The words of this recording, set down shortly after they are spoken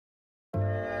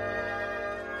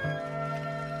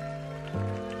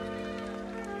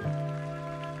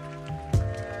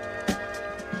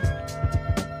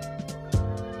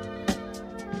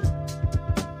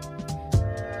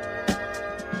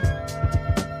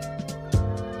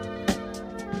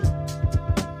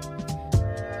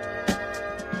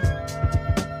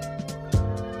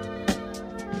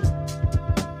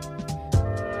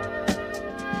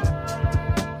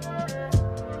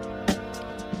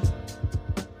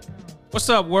What's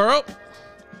up, world?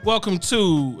 Welcome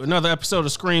to another episode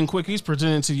of Screen Quickies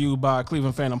presented to you by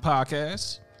Cleveland Phantom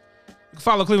Podcast. You can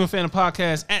follow Cleveland Phantom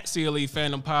Podcast at CLE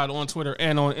Phantom Pod on Twitter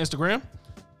and on Instagram.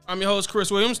 I'm your host, Chris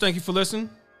Williams. Thank you for listening.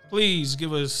 Please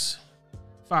give us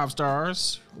 5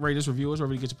 stars, rate us, review us,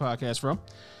 wherever you get your podcast from.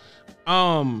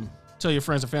 Tell your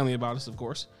friends and family about us, of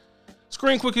course.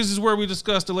 Screen Quickies is where we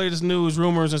discuss the latest news,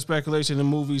 rumors, and speculation in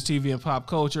movies, TV, and pop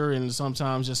culture, and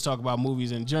sometimes just talk about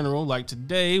movies in general, like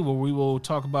today, where we will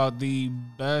talk about the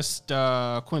best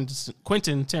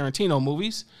Quentin Tarantino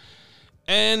movies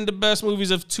and the best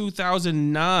movies of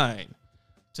 2009.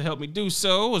 To help me do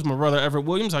so is my brother Everett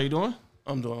Williams. How you doing?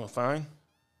 I'm doing fine.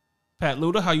 Pat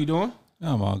Luda, how you doing?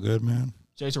 I'm all good, man.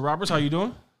 Jason Roberts, how you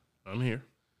doing? I'm here.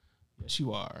 Yes,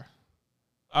 you are.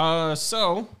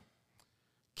 So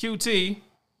QT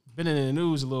been in the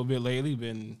news a little bit lately.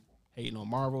 Been hating on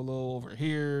Marvel a little over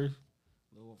here,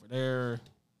 a little over there.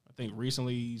 I think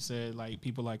recently he said like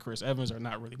people like Chris Evans are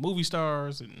not really movie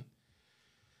stars, and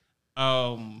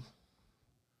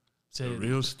said The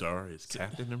real star is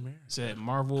Captain America. said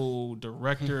Marvel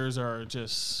directors are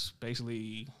just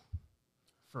basically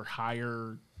for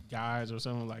hire guys or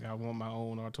something. Like I want my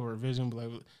own auteur vision, but like,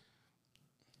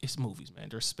 it's movies, man.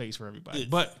 There's space for everybody.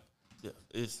 But yeah,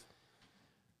 it's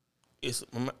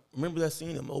remember that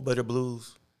scene in Mo Better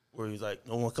Blues where he's like,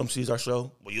 "No one comes sees our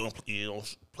show. Well, you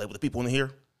don't play with the people in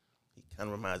here." He kind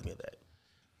of reminds me of that. a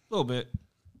little bit.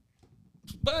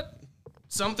 But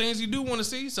some things you do want to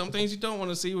see, some things you don't want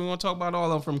to see. We're going to talk about all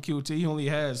of them from QT. He only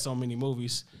has so many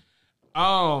movies.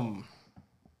 Where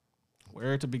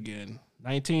to begin?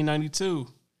 1992.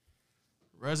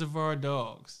 Reservoir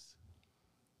Dogs.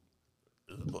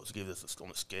 Is it supposed to give this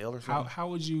on a scale or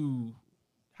something?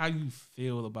 How do you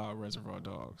feel about Reservoir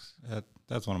Dogs?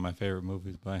 That's one of my favorite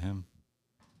movies by him.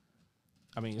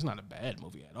 I mean, it's not a bad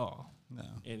movie at all. No.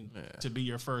 And to be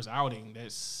your first outing,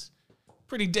 that's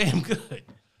pretty damn good.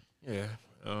 Yeah.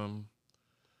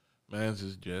 Mine's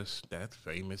is just that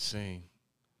famous scene.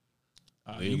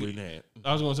 Leaving that.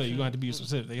 I was going to say, you're going to have to be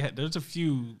specific. There's a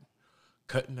few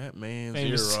Cutting that man's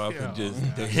famous, ear off and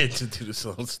just dancing to the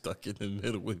song Stuck in the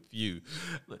Middle with You.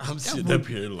 I'm sitting up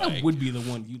here like. that would be the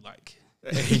one you like.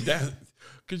 Hey,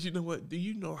 because you know what? Do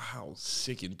you know how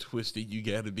sick and twisted you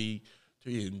got to be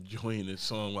to enjoying a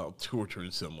song while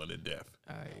torturing someone to death?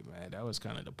 Hey, man, that was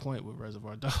kind of the point with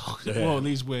Reservoir Dogs. Yeah. Well, at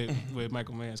least with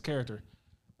Michael Mann's character.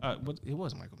 But it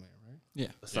was Michael Mann, right? Yeah.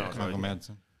 sounds Michael right.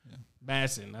 Madsen. Yeah.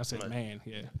 Madsen. I said Right. Mann,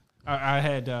 yeah. I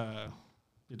had the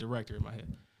director in my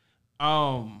head.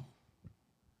 So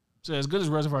as good as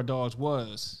Reservoir Dogs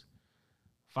was,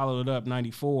 followed it up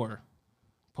 94,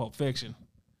 Pulp Fiction.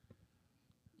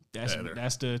 That's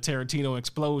the Tarantino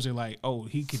explosion. Like, oh,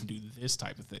 he can do this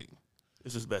type of thing.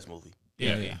 It's his best movie.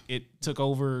 Yeah. It took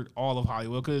over all of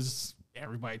Hollywood because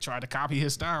everybody tried to copy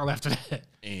his style after that.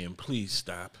 And please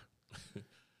stop.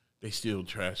 They still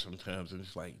try sometimes, and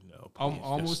it's like, no, please just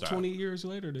Almost stop. 20 years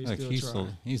later, they Like still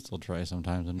try. he still tries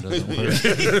sometimes and doesn't work.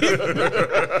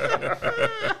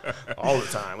 All the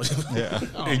time. Yeah.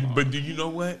 But do you know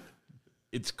what?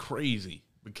 It's crazy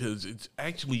because it's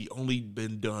actually only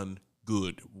been done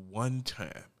good one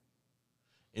time,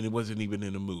 and it wasn't even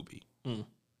in a movie.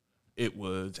 It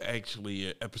was actually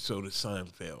an episode of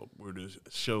Seinfeld where the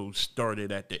show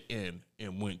started at the end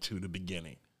and went to the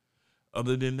beginning.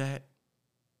 Other than that,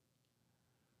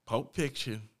 Pulp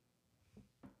Fiction,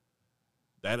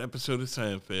 that episode of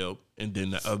Seinfeld, and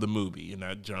then the other movie in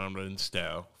that genre and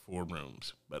style, 4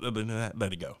 Rooms. But other than that,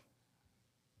 let it go.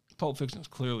 Pulp Fiction is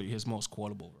clearly his most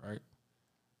quotable, right?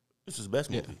 It's his best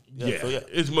movie. Yeah, So, yeah.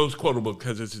 it's most quotable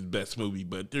because it's his best movie,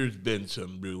 but there's been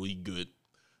some really good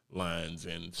lines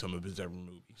in some of his other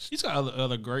movies. He's got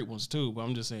other great ones too, but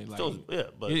I'm just saying, like, So, yeah,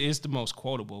 but it's the most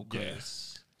quotable Yeah.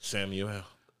 because Samuel L.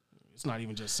 it's not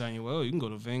even just saying, well, you can go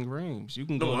to Ving Rhames. You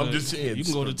can No, go I'm to, just saying, you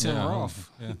can go to Tim Yeah. Roth.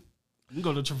 Yeah. You can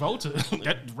go to Travolta.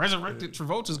 That resurrected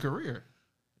Travolta's career.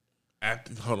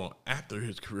 After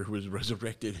his career was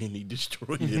resurrected and he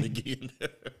destroyed it again.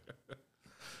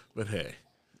 But hey,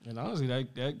 And honestly,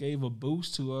 that gave a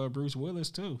boost to Bruce Willis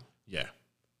too. yeah.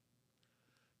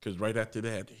 Because right after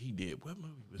that, he did. What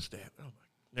movie was that? Oh,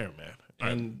 my. Never mind.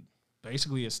 And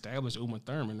basically established Uma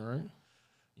Thurman, right?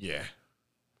 Yeah.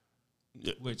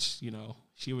 Which,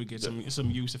 she would get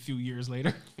some use a few years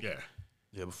later. Yeah.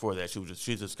 yeah, before that,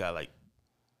 she just got like,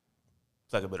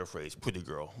 it's like a better phrase, pretty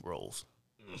girl roles.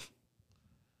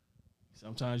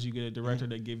 Sometimes you get a director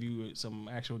that give you some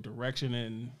actual direction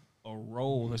and a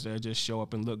role instead of just show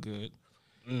up and look good.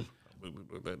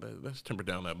 Let's temper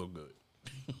down that a little good.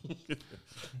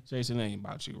 Jason, it ain't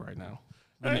about you right now.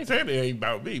 I ain't saying it ain't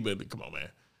about me, but come on, man.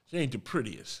 She ain't the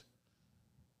prettiest.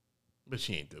 But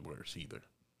she ain't the worst either.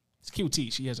 It's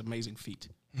QT. She has amazing feet.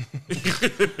 Yeah,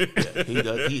 he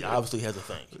does. He obviously has a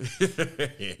thing.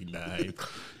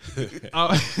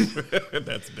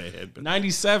 That's bad. But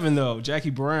 97 though, Jackie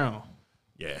Brown.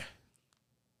 yeah.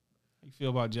 How you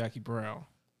feel about Jackie Brown?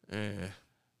 To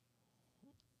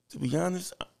be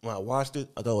honest, when I watched it,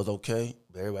 I thought it was okay.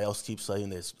 But everybody else keeps saying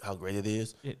this how great it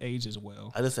is. It ages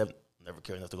well. I just have never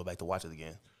cared enough to go back to watch it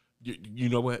again. You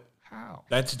know what? How?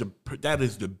 That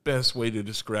is the best way to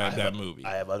describe that movie.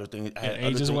 I have other things. I had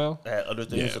other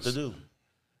things to do.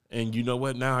 And you know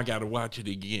what? Now I got to watch it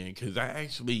again because I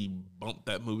actually bumped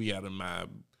that movie out of my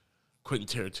Quentin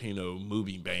Tarantino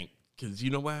movie bank. Because you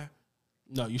know why?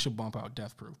 No, you should bump out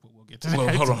Death Proof, but we'll get to that. Well,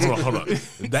 hold on.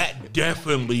 That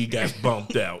definitely got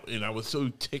bumped out, and I was so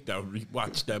ticked I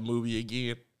rewatched that movie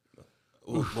again.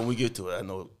 When we get to it, I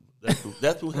know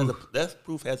Death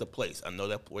Proof has a place. I know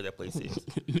where that place is.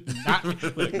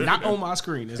 not on my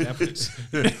screen is that place.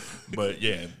 But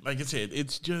yeah, like I said,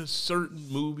 it's just certain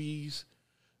movies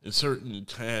and certain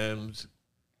times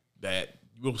that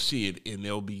you'll see it and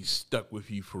they'll be stuck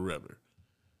with you forever.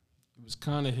 It was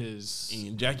kind of his.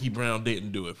 And Jackie Brown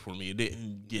didn't do it for me. It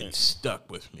didn't get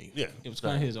stuck with me. Yeah, it was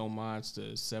kind of his homage to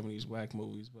 70s whack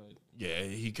movies, but yeah,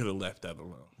 he could have left that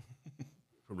alone.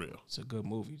 For real, it's a good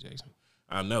movie, Jason.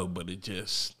 I know, but it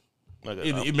just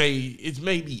it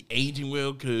may be aging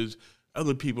well because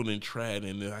other people didn't try it,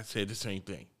 and I said the same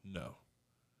thing. No,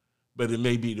 but it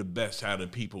may be the best out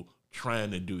of people trying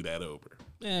to do that over.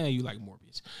 Yeah, you like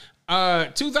Morbius.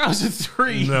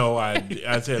 2003. No, I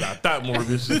said I thought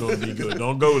Morbius was going to be good.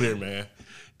 Don't go there, man.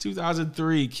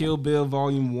 2003, Kill Bill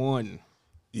Volume 1.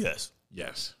 Yes.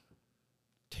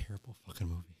 Terrible fucking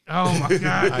movie. Oh my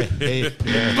god! I hate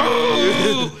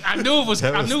that.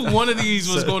 I knew one of these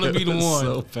was going to be the one.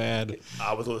 So bad.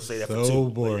 I was going to say that for two. So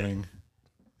boring.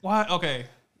 Why? Okay,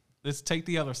 let's take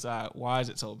the other side. Why is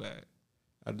it so bad?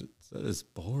 It's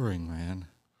boring, man.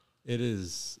 It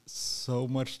is so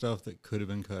much stuff that could have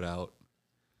been cut out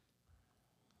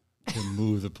to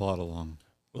move the plot along.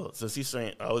 Well, since he's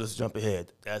saying, I'll just jump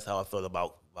ahead. That's how I felt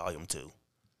about Volume 2.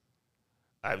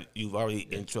 I've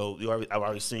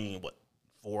already seen 4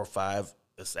 or 5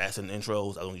 assassin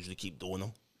intros. I don't usually keep doing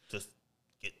them. Just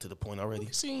get to the point already.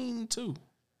 We've seen 2.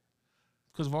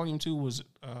 Because Volume 2 was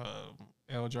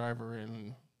L. Driver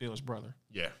and Bill's brother.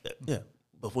 Yeah.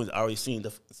 But when I already seen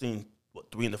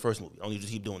 3 in the first movie, I don't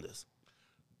usually keep doing this.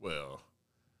 Well,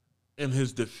 in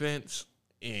his defense,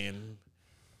 and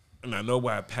I know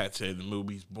why Pat said the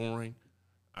movie's boring,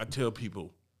 I tell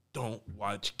people, don't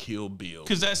watch Kill Bill.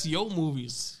 Because that's your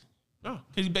movies. No.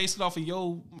 Because he based it off of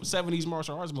your 70s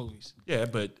martial arts movies. Yeah,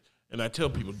 and I tell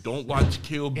people, don't watch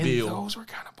Kill Bill. And those were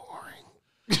kind of boring.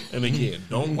 And again,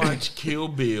 don't watch Kill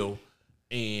Bill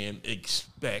and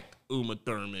expect Uma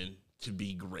Thurman to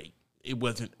be great. It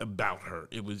wasn't about her.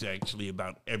 It was actually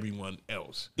about everyone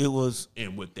else. It was.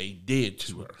 And what they did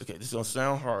to her. Okay, this is going to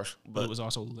sound harsh, but it was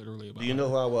also literally about do you know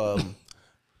how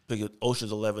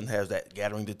Ocean's 11 has that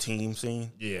gathering the team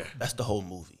scene? Yeah. That's the whole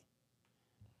movie.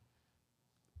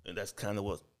 And that's kind of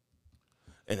what.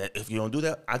 And that if you don't do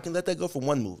that, I can let that go for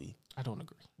one movie. I don't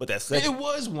agree. But that second, it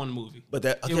was one movie. But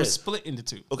that it was split into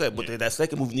 2. Okay, but that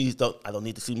second movie I don't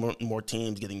need to see more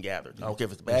teams getting gathered. I don't care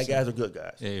if it's bad guys or good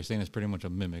guys. Yeah, you're saying it's pretty much a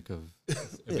mimic of.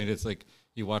 I mean, it's like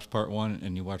you watch part 1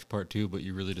 and you watch part 2, but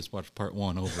you really just watch part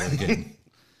 1 over again.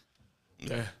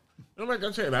 Yeah. And like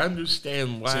I said, I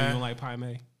understand why. So you don't like Pai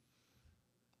Mei?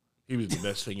 He was the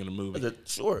best thing in the movie.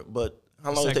 Sure, but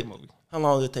how long did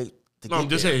it take to get I'm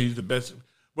just there? saying he's the best.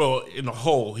 Well, in the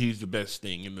whole, he's the best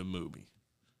thing in the movie.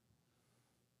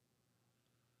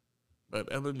 But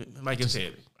other than, I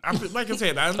said,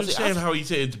 I understand how he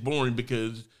said it's boring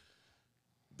because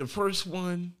the first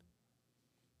one,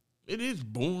 it is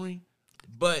boring.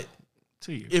 But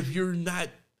if you're not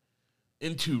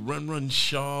into Run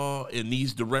Shaw and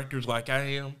these directors like I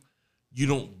am, you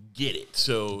don't get it.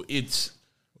 So it's,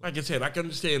 like I said, I can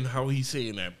understand how he's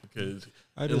saying that because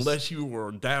unless you were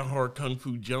a diehard Kung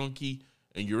Fu junkie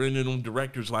and you're into them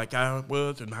directors like I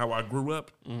was and how I grew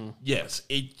up, yes,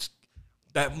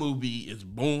 that movie is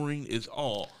boring as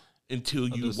all until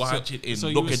you watch it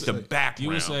and look at the background. You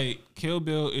would say Kill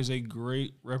Bill is a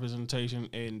great representation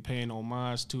and paying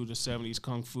homage to the 70s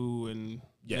Kung Fu and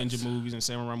ninja movies and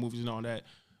samurai movies and all that.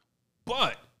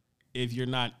 But if you're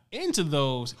not into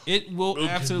those, it will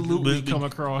absolutely come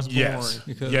across boring.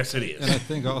 Yes, it is. And I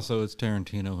think also it's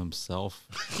Tarantino himself.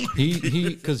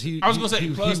 Because he. I was gonna say.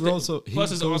 He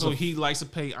he likes to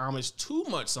pay homage too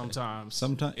much sometimes.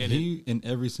 Sometimes in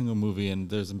every single movie, and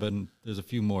there's a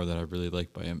few more that I really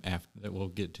like by him after that we'll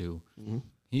get to. Mm-hmm.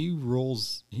 He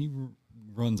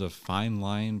runs a fine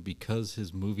line because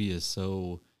his movie is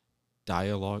so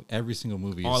dialogue. Every single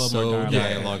movie All is of them are so dialogue.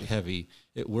 dialogue heavy.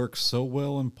 It works so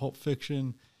well in Pulp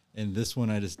Fiction, and this one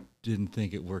I just didn't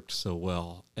think it worked so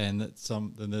well. And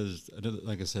then there's another,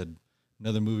 like I said,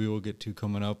 another movie we'll get to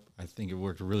coming up. I think it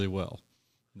worked really well.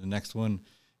 The next one,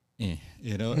 I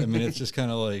mean, it's just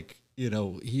kind of like,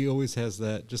 he always has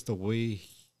that, just the way he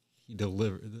the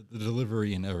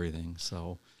delivery and everything.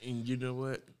 So, and you know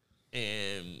what?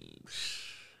 And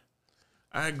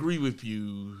I agree with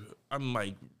you. I'm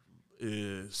like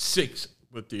 6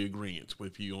 with the agreements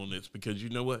with you on this, because you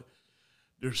know what?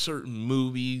 There's certain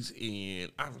movies, and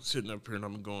I'm sitting up here and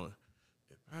I'm going,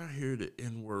 if I hear the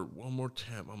N-word one more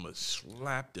time, I'm going to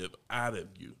slap it out of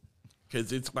you.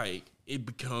 Because it's like, it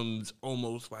becomes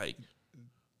almost like,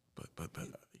 but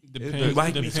Depends,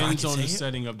 like me, depends so I on can the say it?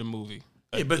 setting of the movie.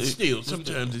 Yeah, but still,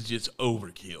 sometimes it's just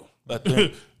overkill. But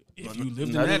then, If you lived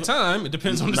in not that even- time, it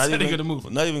depends on the not setting even- of the movie.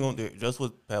 Not even going there. Just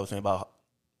what Pat was saying about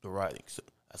the writing. So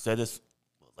I said this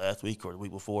last week or the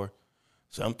week before.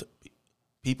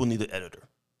 People need an editor.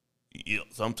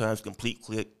 Sometimes complete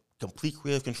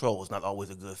creative control is not always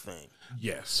a good thing.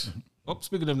 Yes. Oh,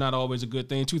 speaking of not always a good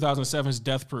thing, 2007's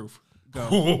Death Proof. Go.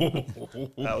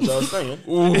 That was what I was saying.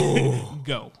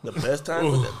 Go. The best time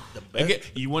for that, the best, Again,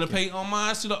 you want to pay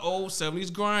homage to the old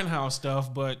 70s grindhouse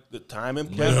stuff, but the time and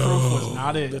Death place. Proof was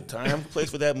not The it. time and place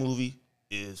for that movie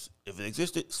is, if it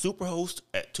existed, Superhost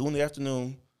at 2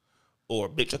 PM or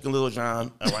Big Chuck and Little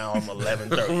John around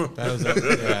 11:30. that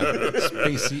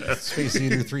was Space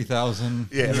Eater 3000.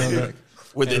 Yeah,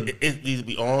 it needs to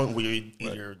be on where you're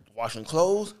either washing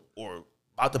clothes or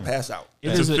about to pass out. It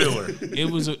It's was a a,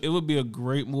 filler. it would be a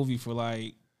great movie for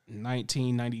like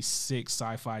 1996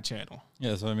 Sci-Fi Channel.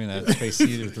 Yeah, so I mean that Space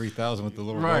Eater 3000 with the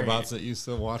little Right. robots that you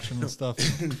still watching and stuff.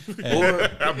 Or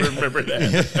I remember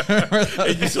that.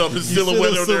 And you saw the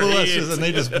silhouette on their heads. and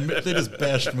they just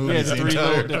bashed Yeah, movies the the three,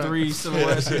 entire the three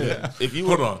silhouettes. Yeah. if you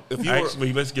Hold were, on. if you were,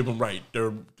 Actually, let's give them right.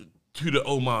 They're to the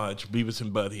homage, Beavis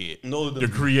and Butthead. No, the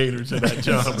creators of that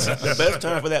genre. the best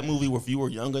time for that movie was if you were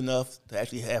young enough to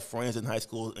actually have friends in high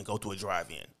school and go to a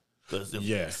drive-in. Because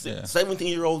Yeah.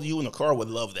 17-year-old you in a car would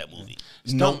love that movie.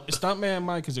 Stuntman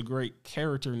Mike is a great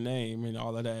character name and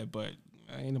all of that, but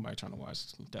ain't nobody trying to watch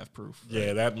Death Proof.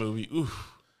 Yeah, that movie.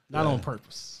 Oof. Not on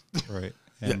purpose. right.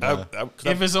 Yeah, And,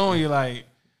 If it's on, you're like,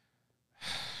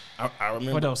 I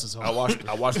remember. What else is on? I watched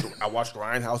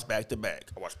Grindhouse back to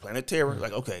back. I watched Planet Terror.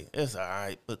 Like, okay, it's all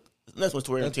right, but this one's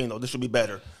Tarantino. This should be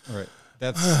better. right.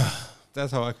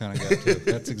 That's how I kind of got to it.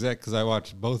 That's exact because I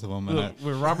watched both of them, and look,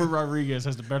 when Robert Rodriguez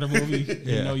has the better movie,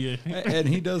 you know and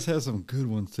he does have some good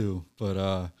ones too. But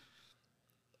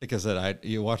like I said,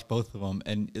 you watch both of them,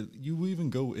 and you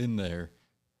even go in there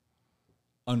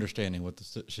understanding what the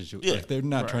situation. Yeah, like they're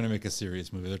not right. trying to make a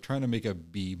serious movie; they're trying to make a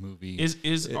B movie.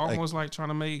 It's almost like trying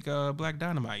to make Black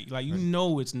Dynamite. Like, you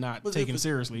know it's not But taken if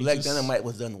seriously. Black Just- Dynamite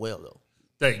was done well though.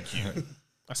 Thank you.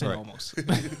 I said Right. almost.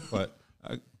 But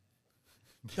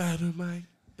Dynamite.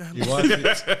 you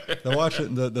watch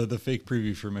it, the fake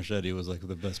preview for Machete was like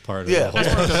the best part. Yeah. Of the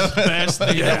whole the best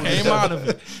thing that came out of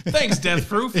it. Thanks, Death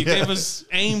Proof. You gave us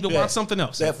aim to watch something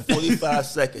else. That 45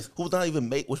 seconds, who was not even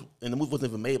made, and the movie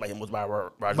wasn't even made by him, was by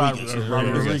Rodriguez.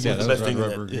 Robert Rodriguez. Yeah, The that best was thing Robert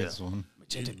that- Rodriguez one.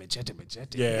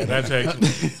 Machete. Yeah, that's actually.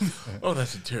 Oh,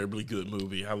 that's a terribly good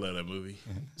movie. I love that movie.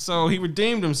 So he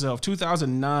redeemed himself.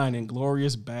 2009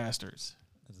 Inglourious Bastards.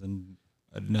 That's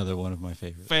another one of my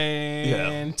favorites.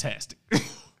 Fantastic.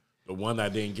 The one I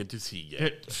didn't get to see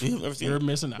yet. You've never seen You're it?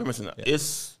 missing out. You're missing out. Yeah.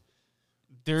 It's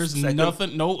There's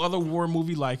Second- no other war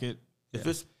movie like it. if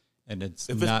it's And it's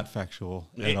If it's- not factual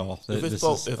at all. if This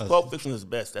Pulp, is if a- Pulp Fiction is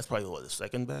best, that's probably the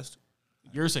second best.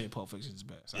 You're saying Pulp Fiction is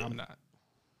best. I'm not.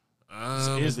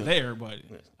 Um, It's there, but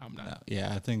I'm not.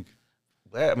 yeah, I think.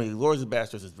 I mean, Lords of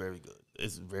Bastards is very good.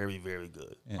 It's very, very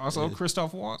good. Also,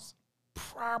 Christoph Waltz,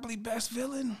 probably best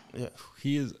villain. Yeah,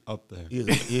 he is up there.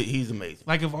 he's amazing.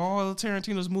 Like, of all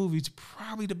Tarantino's movies,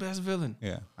 probably the best villain.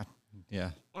 Yeah,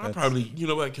 yeah. I that's- probably, you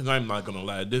know what? Because I'm not gonna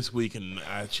lie. This weekend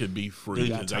I should be free You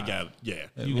got because I time. got You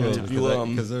well, got because you,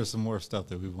 because there's some more stuff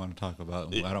that we want to talk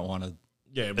about. And I don't want to.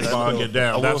 bog it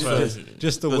down. I That's will what say-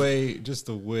 Just the way. That's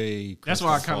why I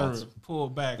Christoph kind Waltz- of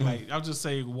pulled back. Like, I'll just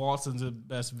say Walton's the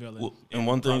best villain. Well, in and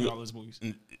one thing- probably all his movies.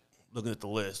 Looking at the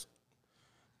list,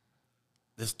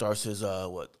 this starts his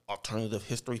alternative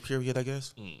history period, I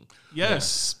guess.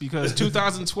 Yes, because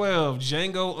 2012,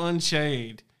 Django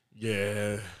Unchained,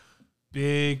 Yeah,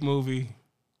 big movie,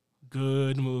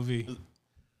 good movie.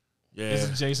 yeah. This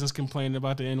is Jason's complaining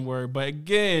about the N word, but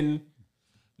again,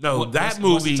 No, What- that what's the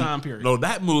movie. time period? No,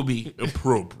 that movie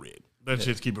appropriate. Let's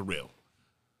just keep it real.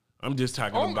 I'm just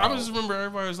talking I about. just remember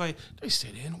everybody was like, they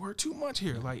said it didn't work too much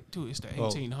here. Like, dude, it's the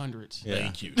 1800s. Yeah.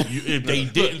 Thank you. If they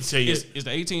didn't say It's it,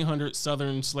 the 1800s,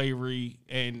 Southern slavery,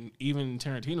 and even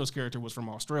Tarantino's character was from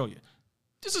Australia.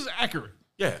 This is accurate.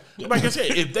 yeah. Like I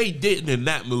said, if they didn't in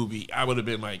that movie, I would have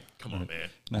been like, come on, man.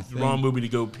 It's the wrong movie to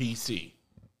go PC.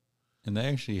 And they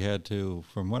actually had to,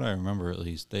 from what I remember at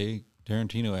least,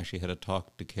 Tarantino actually had to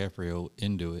talk DiCaprio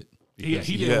into it.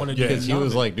 He didn't want to do Because he none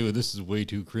was of it. like, dude, this is way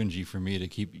too cringy for me to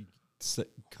keep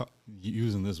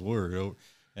using this word.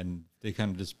 And they kind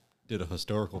of just did a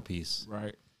historical piece.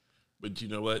 Right. But you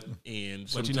know what? And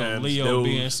But sometimes Leo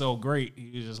being so great,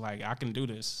 he was just like, I can do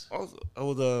this.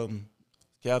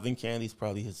 Calvin Candy's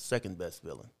probably his second best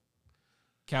villain.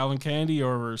 Calvin Candy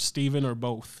or Steven or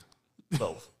both?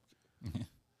 Both.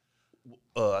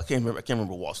 I can't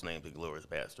remember Walt's name, the Glorious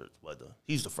Bastards, but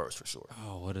he's the first for sure.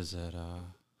 Oh, what is that?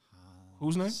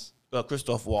 Whose name?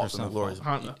 Christoph Waltz and the Glorious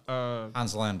Hans Landa.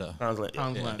 Hans Landa. Hans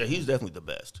Yeah, Landa. he's definitely the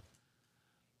best.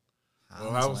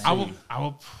 Well, I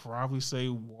would probably say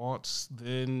Waltz,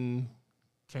 then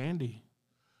Candy.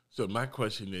 So my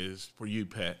question is for you,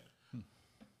 Pat.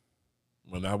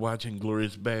 When I watch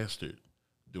Inglourious Bastard,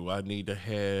 do I need to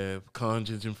have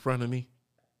Conscience in front of me?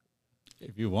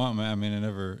 If you want, man, I mean,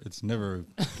 it's never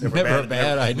a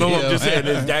bad idea. No, I'm just saying,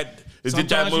 is it that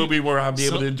Sometimes movie where I'll be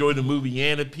able to enjoy the movie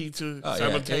and a pizza Yeah,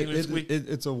 simultaneously?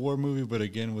 it's a war movie, but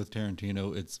again, with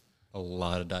Tarantino, it's a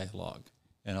lot of dialogue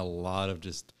and a lot of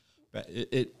just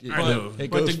it know.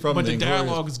 goes from but the Inglourious-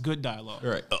 dialogue is good dialogue.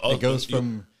 right. It goes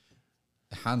from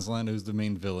Hans Landa, who's the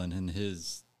main villain, and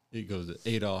it goes to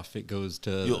Adolf, it goes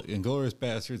to Inglourious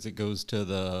Bastards, it goes to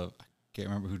the I can't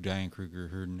remember who Diane Kruger,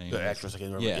 her name. The actress, I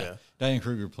can't remember. Yeah. Diane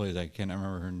Kruger plays. I can't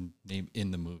remember her name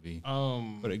in the movie.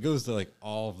 But it goes to like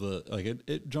all of the like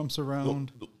it jumps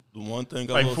around. The one thing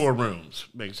like 4 rooms,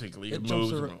 basically. It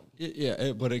moves around.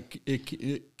 But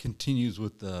it continues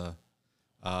with the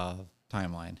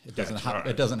timeline. It doesn't hop.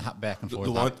 It doesn't hop back and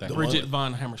forth. Bridget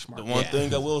von Hammersmark. The one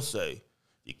thing I will say,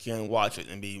 you can't watch it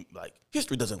and be like,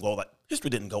 history didn't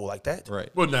go like that. Right.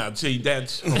 Well, now, see,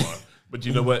 that's, hold on. But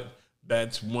you know what?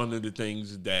 That's one of the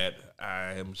things that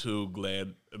I am so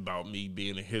glad about me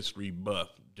being a history buff,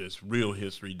 just real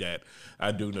history, that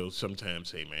I do know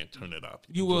sometimes, hey, man, turn it off.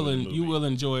 You will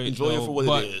enjoy it. Enjoy it for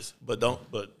what it is, but don't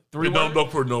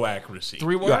look for no accuracy.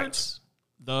 3 words.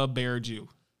 The Bear Jew.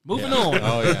 Moving on.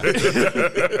 Oh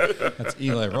yeah. That's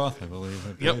Eli Roth, I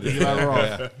believe. Yep. Eli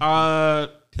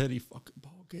Roth. Teddy fucking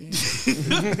ball game.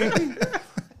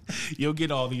 You'll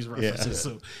get all these references.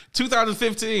 So,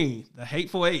 2015, The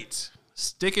Hateful Eight,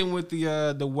 sticking with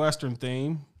the Western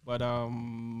theme, but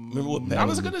not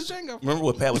as good as Django. Remember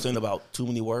what Pat was saying about too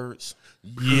many words?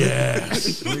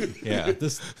 Yes. Yeah.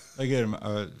 This again.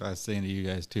 I was saying to you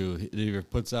guys too. It either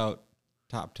puts out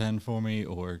top 10 for me,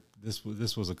 or this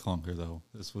was a clunker though.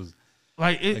 This was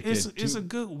like it's a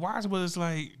good watch, but it's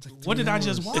like what did I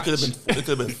just watch? It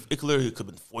could have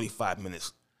been 45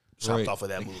 minutes chopped off of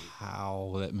that movie.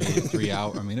 How that made it 3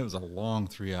 hours. I mean, it was a long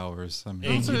 3 hours. I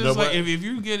mean, It's like if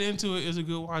you get into it, it's a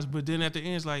good watch, but then at the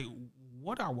end, it's like,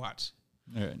 what I watch?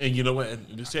 And you know what?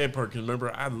 And the sad part, because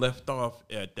remember, I left off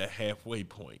at the halfway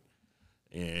point,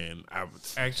 and I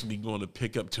was actually going to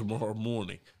pick up tomorrow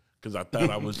morning because I thought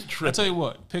I was tripping. I tell you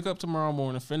what, pick up tomorrow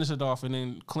morning, finish it off, and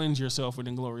then cleanse yourself with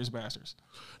Inglourious Bastards.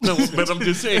 No, but I'm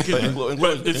just saying,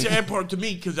 but the sad part to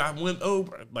me, because I went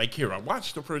over, like here, I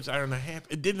watched the first hour and a half,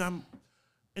 and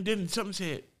then something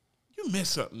said, you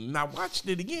missed something. And I watched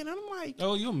it again, and I'm like,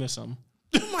 oh, you'll miss something.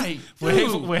 I'm like,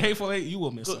 with Hateful Eight, you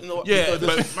will miss something. Yeah,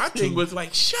 but my thing was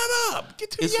like, shut up, get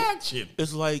to the action.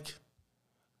 It's like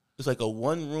a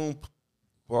 1-room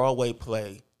Broadway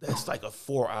play. That's like a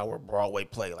 4-hour Broadway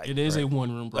play. Like it is a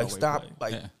 1-room Broadway like stop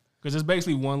play. like because it's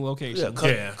basically one location.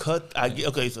 Cut.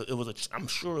 Okay, so it was I'm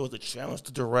sure it was a challenge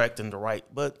to direct and to write,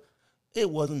 but it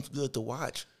wasn't good to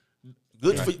watch.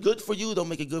 Good for you. Don't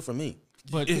make it good for me.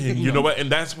 But you know what?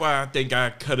 And that's why I think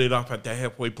I cut it off at the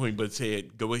halfway point, but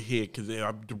said, go ahead, because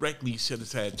I directly set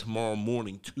aside tomorrow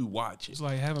morning to watch it. It's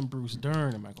like having Bruce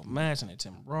Dern and Michael Madsen and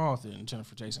Tim Roth and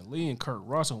Jennifer Jason Leigh and Kurt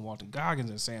Russell and Walton Goggins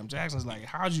and Sam Jackson. It's like,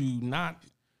 how'd you not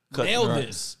nail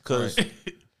this? Because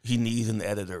he needs an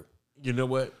editor. You know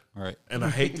what? All right. And I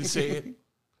hate to say it,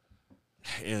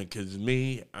 and because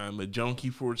me, I'm a junkie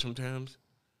for it sometimes.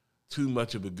 Too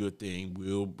much of a good thing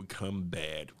will become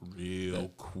bad real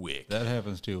quick. That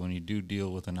happens too when you do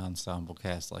deal with an ensemble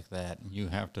cast like that. You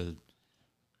have to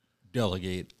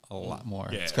delegate a lot more.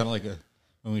 Yeah. It's kind of like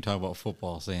when we talk about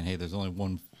football, saying, "Hey, there's only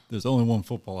one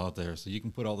football out there, so you can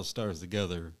put all the stars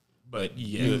together, But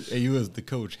yes, you as the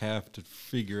coach have to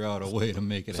figure out a way to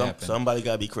make it happen. Somebody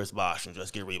got to be Chris Bosh and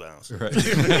just get rebounds. Right.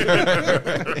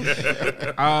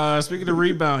 Speaking of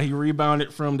rebound, he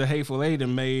rebounded from The Hateful Eight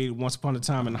and made Once Upon a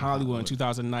Time in Hollywood in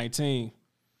 2019.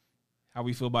 How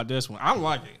we feel about this one? I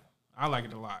like it. I like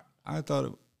it a lot. I thought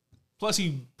it. Plus,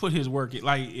 he put his work in.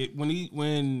 Like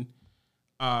when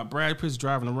Brad Pitt's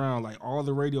driving around, like all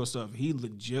the radio stuff, he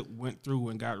legit went through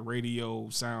and got radio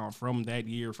sound from that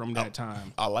year, from that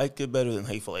time. I like it better than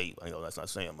Hateful Eight. I know that's not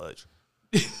saying much.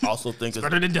 Also think it's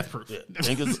better than Death Proof. Yeah,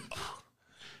 think it's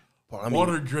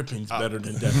water dripping's better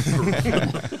than Death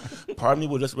Proof. Part of me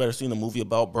would just rather seen a movie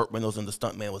about Burt Reynolds and the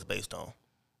stuntman was based on.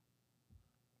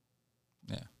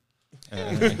 Yeah.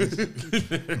 I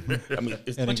mean,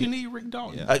 But you need Rick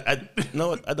Dalton. Yeah.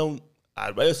 I don't.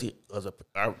 I'd rather see it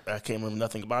I can't remember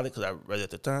nothing about it because I read it at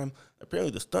the time.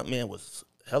 Apparently, the stuntman was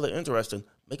hella interesting.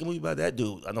 Make a movie about that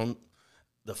dude.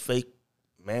 The fake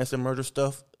Manson murder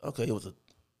stuff. Okay,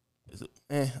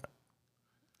 Yeah.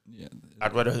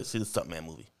 I'd rather see the stuntman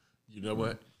movie. You know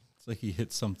what? It's like he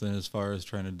hit something as far as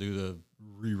trying to do the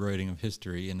rewriting of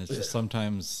history, and it's just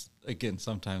sometimes in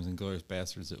Inglourious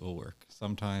Bastards it will work.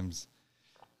 Sometimes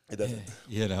It doesn't.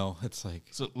 It's like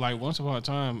So, like Once Upon a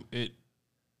Time, it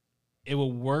would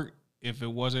work if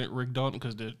it wasn't Rick Dalton,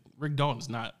 because Rick Dalton's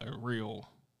not a real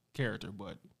character,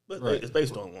 but It's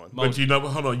based on one. But you know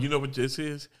what? Hold on. You know what this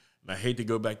is? And I hate to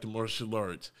go back to martial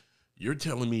arts. You're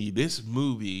telling me this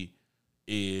movie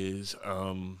is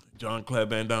Jean-Claude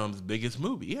Van Damme's biggest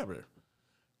movie ever.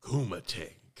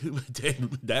 Kumite.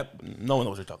 That No one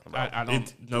knows what you're talking about. I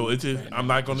don't. I'm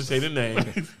not going to say the name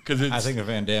because I think of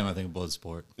Van Damme. I think of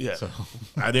Bloodsport. Yeah. So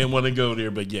I didn't want to go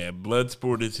there, but yeah,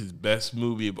 Bloodsport is his best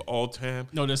movie of all time.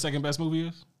 No, the second best movie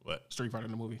is What? Street Fighter,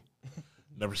 the movie.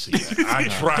 Never seen that. I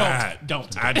tried.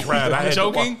 Don't. I tried. I had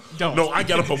Joking? To Don't. No, I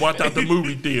got up and walked out the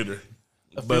movie theater.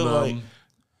 I feel like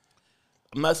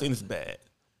I'm not saying it's bad,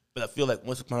 but I feel like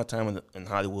Once Upon a Time in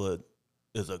Hollywood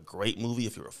is a great movie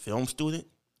if you're a film student.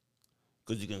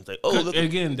 Because you can say, look.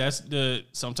 Again, that's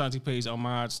sometimes he pays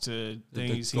homage to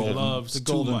things he loves the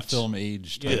too golden much. film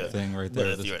age type thing right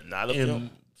there. But if you're not a film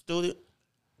student,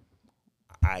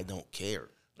 I don't care.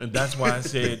 And that's why I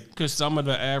said, Because some of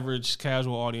the average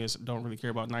casual audience don't really care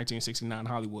about 1969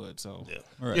 Hollywood. So Yeah.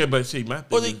 Right. yeah, but see, my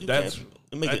thing is that's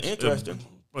make it interesting.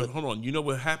 But hold on, you know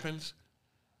what happens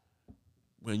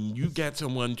when you got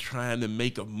someone trying to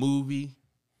make a movie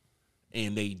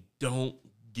and they don't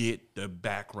get the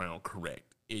background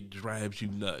correct? It drives you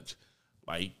nuts.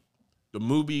 Like the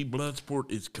movie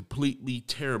Bloodsport is completely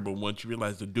terrible once you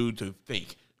realize the dude's a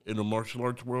fake in the martial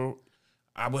arts world.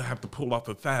 I would have to pull off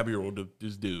a 5-year-old of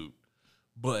this dude.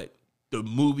 But the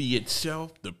movie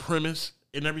itself, the premise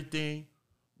and everything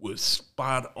was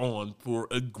spot on for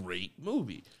a great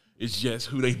movie. It's just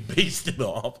who they based it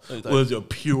off was a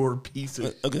pure piece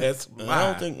of ass lie. I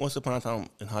don't think Once Upon a Time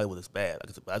in Hollywood is bad.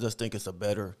 I just think it's a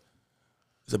better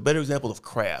example of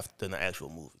craft than the actual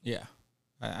movie. Yeah,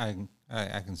 I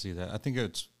can see that. I think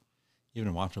it's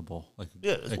even watchable. Like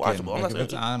it's watchable. I'm not if saying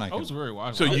it's on, I was very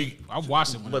watchable. So I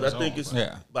watched it when But it was I think on. it's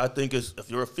Yeah. But I think it's if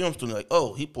you're a film student,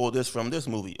 like, he pulled this from this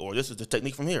movie, or this is the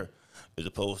technique from here, as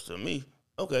opposed to me.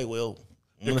 Okay, well,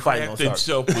 The craft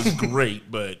itself was great,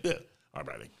 but Yeah. all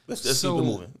righty. Let's keep So- it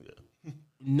moving. Yeah.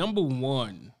 Number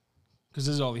one, because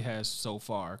this is all he has so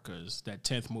far, because that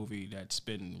 10th movie that's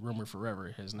been rumored forever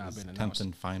has not been 10th announced.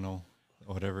 and final,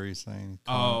 whatever he's saying.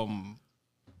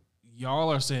 Y'all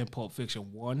are saying Pulp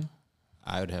Fiction 1.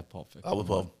 I would have Pulp Fiction. I would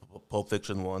Pulp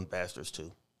Fiction 1, Bastards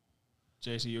 2.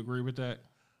 JC, you agree with that?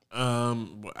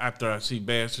 After I see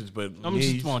Bastards, but I'm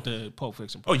just want the Pulp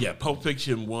Fiction. oh yeah, Pulp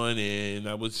Fiction 1, and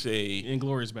I would say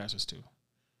Inglourious Bastards 2.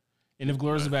 And if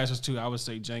Glorious Bastards 2, I would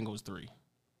say Django's 3.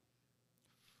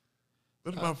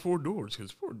 what about Four Doors?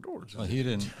 Because Four Doors. Well, he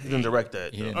didn't. He didn't direct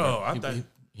that. He didn't. I he, thought-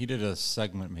 he did a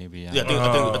segment maybe. On, Yeah,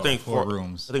 I think Four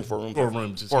Rooms. I think Four Rooms. Four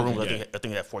Rooms is Four Rooms. something, I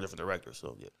think it had 4 different directors.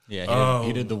 So yeah. Yeah,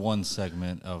 he did the one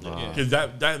segment of. Because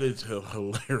that is a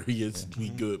hilariously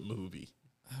good movie.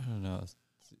 I don't know.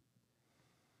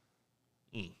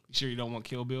 You sure you don't want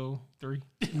Kill Bill 3?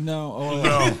 No,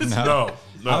 No.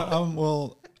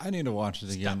 well, I need to watch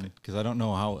it again because I don't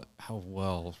know how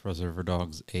well Reservoir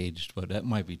Dogs aged, but that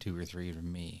might be 2 or 3 to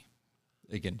me.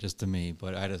 Again, just to me,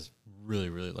 but I just really,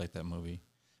 really like that movie.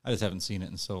 I just haven't seen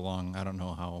it in so long. I don't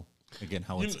know how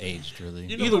it's aged really.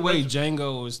 Either way,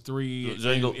 Django is 3,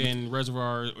 Django- and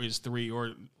Reservoir is 3,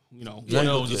 or one of Django,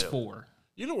 those is yeah. 4.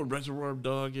 You know what Reservoir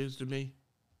Dog is to me?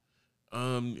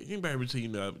 Anybody ever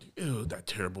seen that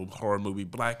terrible horror movie,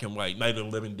 Black and White, Night of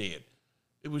the Living Dead?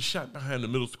 It was shot behind the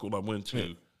middle school I went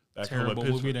to. Back home in Terrible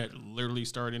movie Pittsburgh. that literally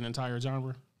started an entire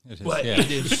genre. It is, But yeah.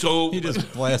 it is so. He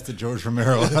just blasted George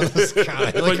Romero out of the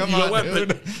sky. but Like, you come know on, what?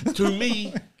 dude. But to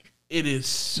me, it is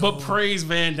so. But praise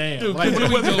Van Damme. Dude, Like, what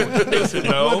are we doing? Listen,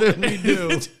 no. What did we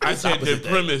do? I said the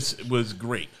premise was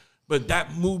great, but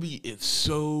that movie is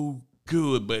so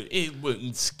good, but it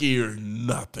wouldn't scare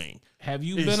nothing. Have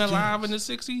you It's been alive just-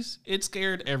 in the 60s? It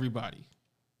scared everybody.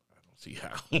 See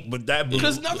how? But that movie,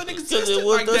 Because nothing it existed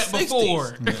was like the that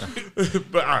 60s. before.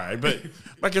 but all right, but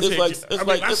like I said, I it's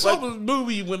saw like- this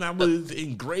movie when I was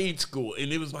in grade school,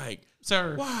 and it was like,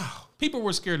 Sir, wow. people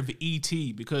were scared of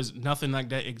E.T. because nothing like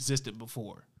that existed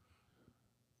before.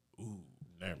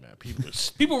 Never mind.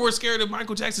 People were scared of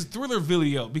Michael Jackson's Thriller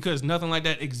video because nothing like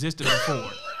that existed before.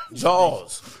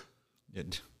 Jaws.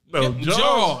 No,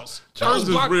 Jaws. Jaws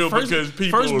is real because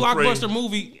people first were blockbuster afraid.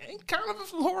 movie, ain't kind of a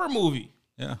horror movie.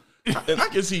 Yeah. I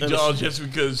can see Jaws just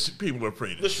because people are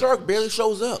afraid The of shark barely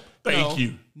shows up. Thank No,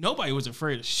 you. Nobody was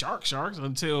afraid of sharks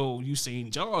until you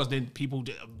seen Jaws. Then people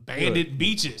abandoned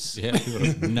beaches. Yeah,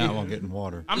 people do not want to get in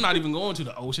water. I'm not even going to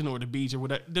the ocean or the beach or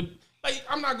whatever.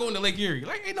 I'm not going to Lake Erie.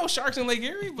 Like, ain't no sharks in Lake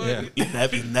Erie, but Yeah.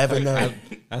 You never know.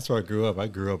 That's where I grew up. I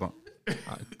grew up in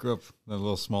a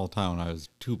little small town. I was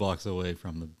 2 blocks away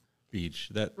from the beach.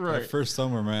 That Right. first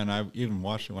summer, man, I even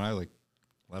watched it when I was like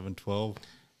 11, 12.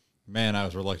 Man, I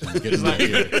was reluctant to get in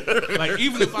there. like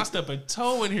even if I step a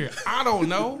toe in here, I don't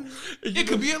know. It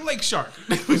could be a lake shark.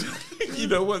 You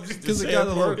know what? Because it got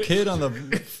a little kid on the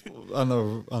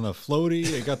floaty.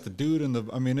 It got the dude in the.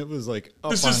 I mean, it was like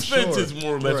up The suspense on is shore.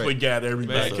 more or less Right. what got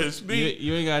everybody. Because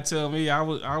you ain't gotta tell me I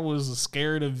was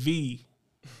scared of V.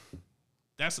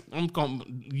 I'm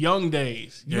calling young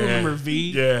days. You remember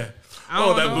V? Yeah. I Oh,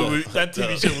 don't that know. movie, that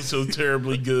TV show was so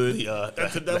terribly good.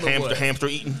 That's The another one. hamster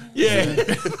eating.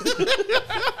 Yeah.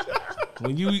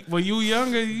 When you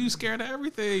younger, you scared of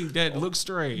everything that looks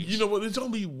strange. You know what? There's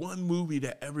only one movie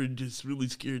that ever just really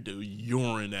scared the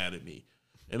urine out of me,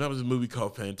 and that was a movie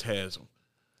called Phantasm.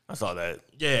 I saw that.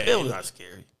 Yeah. It was not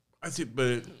scary. I said,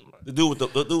 but The dude with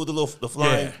the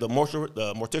flying, Yeah. the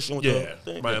mortician with yeah,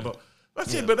 the thing. I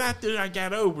said, but after I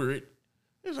got over it,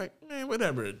 it was like, man,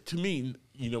 whatever. To me,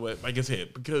 you know what? Like I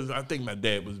said, because I think my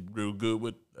dad was real good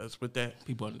with us with that.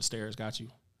 People under the stairs got you.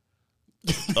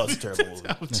 Oh, it's a terrible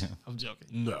movie. I'm joking.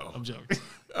 No, I'm joking.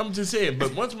 I'm just saying.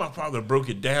 But once my father broke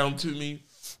it down to me,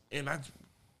 and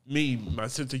my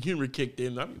sense of humor kicked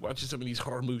in. I be watching some of these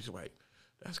horror movies, like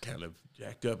that's kind of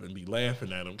jacked up, and be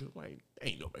laughing at them because like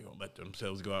ain't nobody gonna let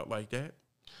themselves go out like that.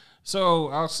 So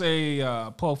I'll say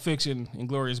Pulp Fiction,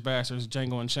 Inglourious Basterds,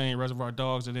 Django Unchained, Reservoir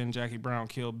Dogs, and then Jackie Brown,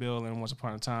 Kill Bill, and Once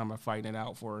Upon a Time are fighting it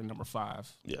out for number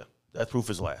 5. Yeah, that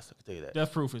proof is last. I can tell you that.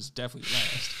 Death Proof is definitely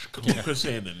last. Come on, quit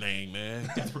saying the name, man.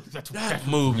 That's That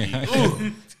movie.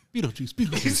 Ooh.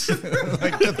 Beetlejuice.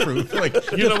 Like Death Proof. Like,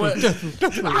 You know what?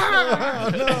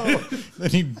 then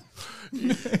he.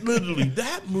 Literally,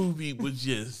 that movie was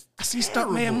just. I see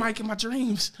Stuntman Mike in my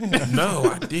dreams. No,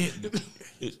 I didn't.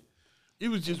 It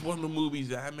was just one of the movies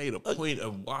that I made a point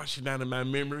of washing out of my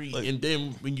memory. And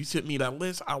then when you sent me that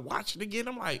list, I watched it again.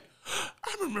 I'm like,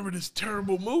 I remember this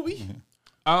terrible movie.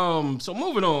 So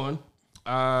moving on.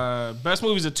 Best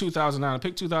movies of 2009. I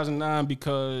picked 2009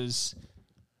 because,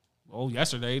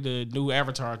 yesterday the new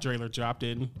Avatar trailer dropped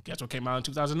in. Guess what came out in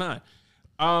 2009?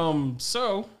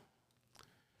 So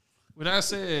with that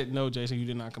said, no, Jason, you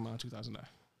did not come out in 2009.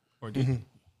 Or did you?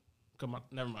 Come on,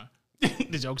 never mind.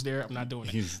 The joke's there. I'm not doing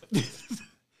it.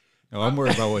 No, I'm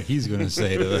worried about what he's going to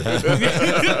say to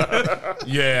that.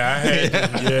 Yeah, I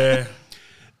had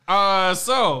yeah.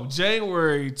 So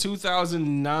January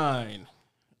 2009.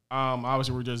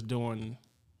 Obviously we're just doing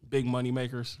big money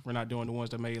makers. We're not doing the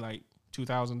ones that made like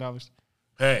 $2,000.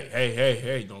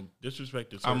 Hey, don't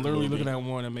disrespect this. I'm literally looking at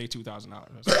one that made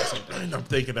 $2,000. And I'm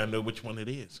thinking I know which one it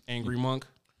is. Angry Monk.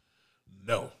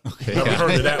 No. Okay. Never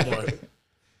heard of that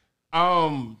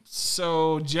one.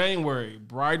 So January,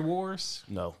 Bride Wars.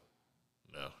 No.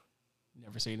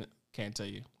 Never seen it. Can't tell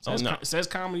you. Oh, Says, no. Says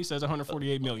comedy. Says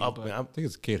 148 million. I But think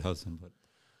it's Kate Hudson, but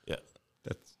yeah,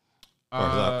 that's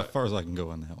as far as I can go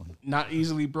on that one. Not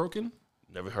Easily Broken.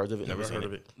 never heard of it. Never Never heard seen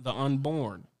of it. it. The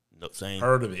Unborn. No, same.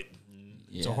 Heard of it.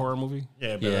 It's a horror movie.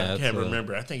 Yeah, but Yeah, I can't it's,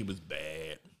 remember. I think it was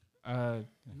bad.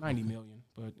 90 million.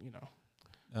 But you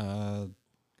know,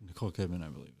 Nicole Kidman, I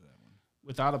believe that one.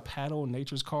 Without a Paddle,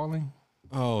 Nature's Calling.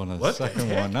 Oh, and the What? second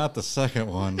one, not the second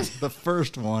one, the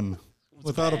first one.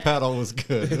 Without a Paddle was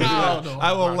good. no,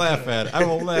 I will laugh at it. I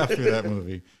will laugh through that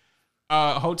movie.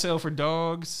 Hotel for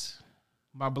Dogs.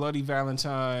 My Bloody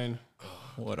Valentine.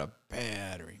 What a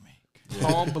bad remake.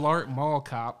 Paul Blart Mall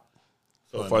Cop.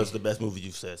 So far, it's the best movie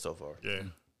you've said so far. Yeah.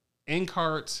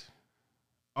 Inkheart.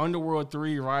 Underworld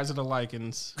 3, Rise of the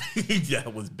Lycans.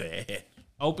 That was bad.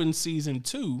 Open season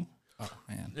 2. Oh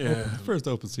man, Yeah. The first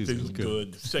open season It was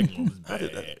good. The second one was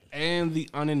bad. And The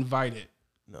Uninvited.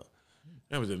 No.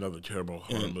 That was another terrible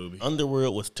horror movie.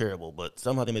 Underworld was terrible, but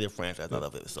somehow they made a franchise out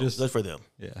of it. So good for them.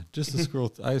 Yeah, just to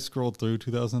scroll. I scrolled through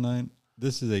 2009.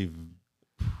 This is a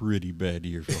pretty bad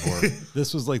year for horror.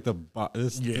 This was like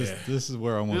this is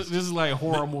where I almost. This is like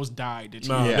horror almost died. Did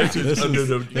you? No, Yeah, this is under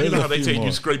the. You know how they say more.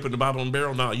 you scraping the bottom of the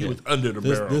barrel? No, you was under the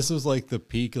barrel. This was like the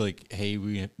peak. Like, hey,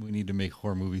 we need to make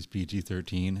horror movies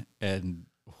PG-13, and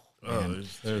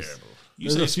it's terrible.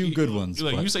 There's a few good ones.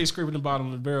 You say scraping the bottom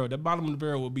of the barrel. That bottom of the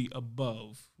barrel will be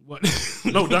above what?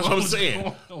 No, that's what I'm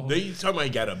saying. Somebody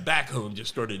got a backhoe and just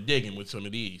started digging with some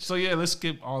of these. So yeah, let's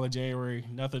skip all of January.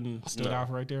 Nothing stood out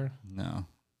right there. No.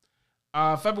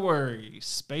 February,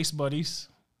 Space Buddies.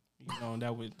 You know,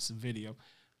 that was video.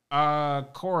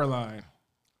 Coraline.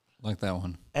 Like that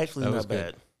one. Actually, That not was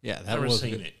good. bad. Yeah, that Never was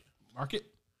seen good. it. Market.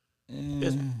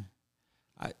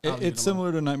 It's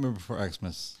similar to Nightmare Before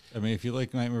Xmas. I mean, if you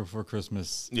like Nightmare Before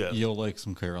Christmas, you'll like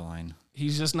some Caroline.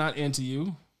 He's just not into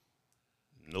you.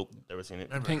 Nope, never seen it.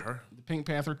 The Pink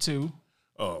Panther 2.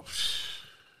 Oh,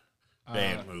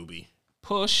 bad movie.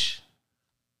 Push.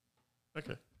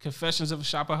 Okay. Confessions of a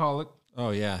Shopaholic.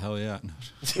 Oh yeah, hell yeah.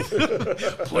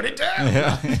 Put it down.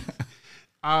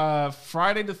 Yeah.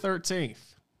 Friday the 13th.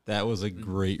 That was a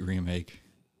great remake.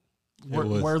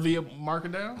 Worthy of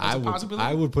marking down? I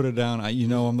would put it down.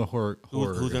 I'm the horror.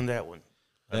 Who's in that one?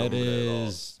 That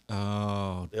is. They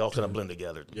all kind of blend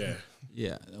together. Yeah.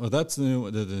 Yeah. Well, that's the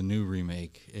new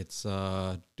remake. It's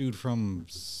dude from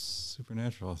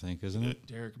Supernatural, I think, isn't it?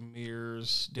 Derek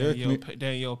Mears,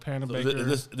 Danielle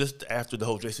Panabaker. So this after the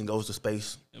whole Jason Goes to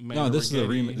Space? No, this is a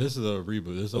remake. This is a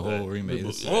reboot. This is a whole remake.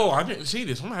 I didn't see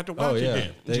this. I'm gonna have to watch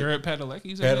it then. Jared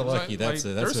Padalecki's in Padalecki, it. that's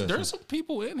it. There's some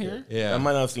people in here. Yeah. I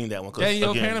might not have seen that one.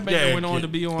 Danielle Panabaker went on to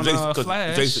be on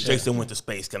Flash. Jason went to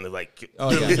space, kind of like.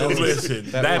 Oh yeah. Listen,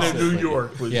 that in New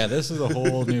York was. Yeah, this is a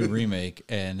whole new remake,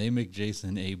 and they make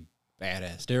Jason a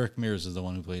badass. Derek Mears is the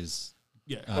one who plays.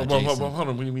 Yeah. Hold on.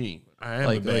 What do you mean? I am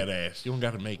a badass. You don't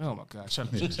got to make. Oh my God! Shut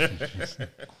up, Jason.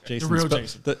 The real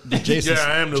Jason. The Jason. Yeah,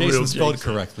 I am the Jason real spelled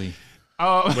Jason. correctly.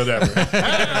 Whatever.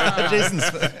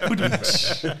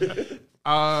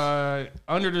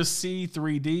 Under the Sea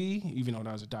 3D, even though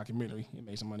that was a documentary, it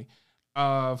made some money.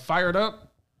 Fired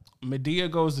Up, Medea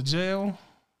Goes to Jail.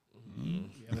 Yeah,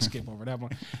 let's skip over that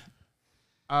one.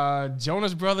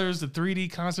 Jonas Brothers, the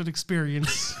 3D concert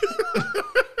experience.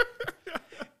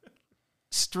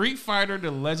 Street Fighter,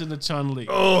 The Legend of Chun-Li.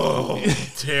 Oh,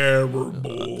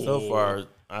 terrible. So far,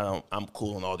 I'm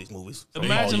cool on all these movies.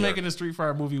 Imagine making a Street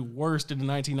Fighter movie worse than the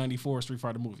 1994 Street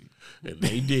Fighter movie. And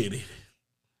they did it.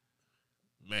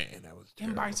 Man, that was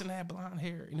And terrible. Bison had blonde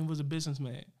hair, and it was a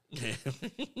businessman.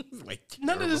 Like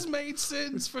None of this made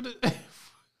sense for the.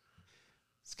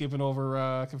 Skipping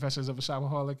over Confessions of a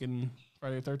Shopaholic and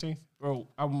Friday the 13th. Oh,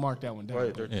 I'll mark that one down.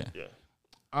 Right,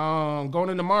 Yeah. Going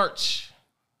into March.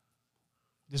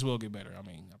 This will get better. I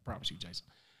mean, I promise you, Jason.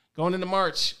 Going into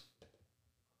March.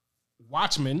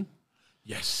 Watchmen.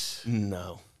 Yes.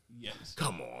 No. Yes.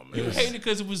 Come on, You man. hated it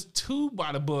because it was too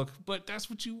by the book, but that's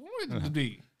what you wanted it to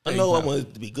be. I know I wanted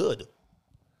it to be good.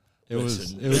 It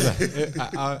was.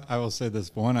 I will say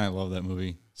this: one, I love that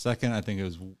movie. Second, I think it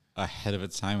was ahead of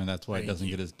its time, and that's why it doesn't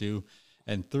get its due.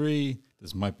 And three,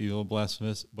 this might be a little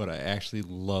blasphemous, but I actually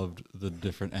loved the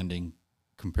different ending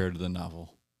compared to the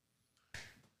novel.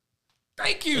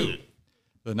 Thank you.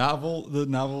 The novel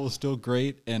was still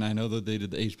great, and I know that they did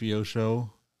the HBO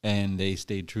show and they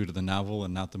stayed true to the novel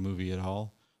and not the movie at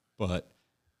all. But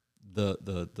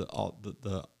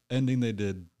the ending they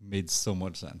did made so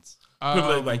much sense.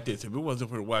 Put it like this: if it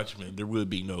wasn't for the Watchmen, there would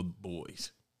be no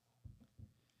boys.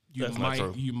 You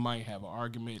might have an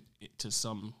argument to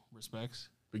some respects.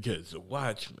 Because the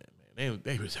Watchmen, man,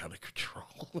 they was out of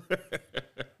control. Where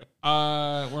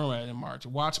am I at in March?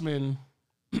 Watchmen.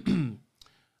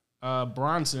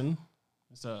 Bronson.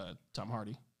 It's Tom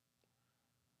Hardy.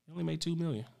 He only made $2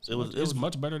 million. So it was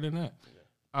much better than that.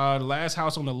 The Last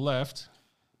House on the Left.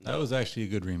 That was actually a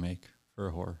good remake for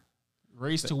a horror.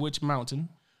 Race to Witch Mountain.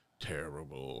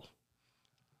 Terrible.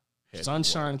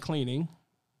 Sunshine Cleaning.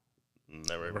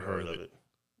 Never ever heard of it.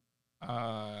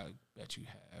 Bet you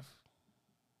have.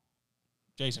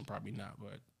 Jason probably not,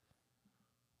 but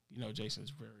you know Jason's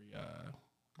very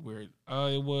weird.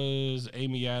 It was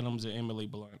Amy Adams and Emily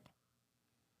Blunt.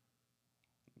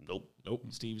 Nope.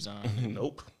 Steve Zahn.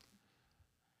 Nope.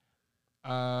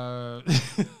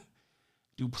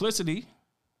 Duplicity.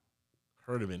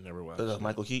 Heard of it, never watched. That's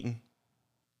Michael Keaton.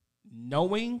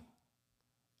 Knowing.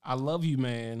 I Love You,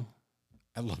 Man.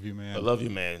 I Love You, Man. I Love You,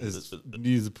 Man.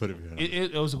 Needs to put it in.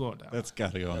 It was going down. That's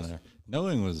got to go in there.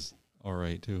 Knowing was all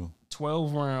right, too.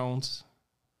 12 rounds.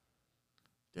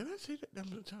 Did I see that?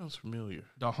 That sounds familiar.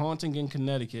 The Haunting in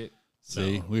Connecticut.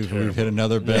 See, we've hit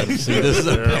another bad. See, this is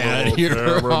a bad year.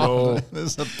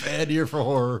 This is a bad year for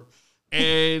horror.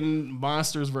 And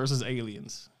Monsters versus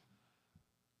Aliens.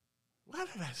 Why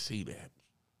did I see that?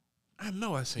 I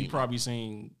know I seen. You probably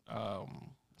seen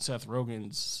Seth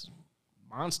Rogen's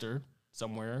Monster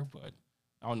somewhere, but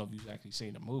I don't know if you've actually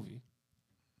seen the movie.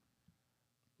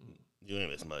 You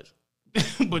ain't miss much.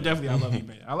 But definitely, I Love You,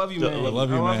 Man. I Love You, Man. I Love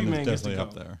You, Man is gets to definitely go.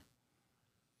 up there.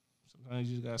 Sometimes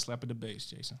you just gotta slap at the bass,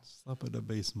 Jason. Slap at the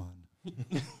bass, man.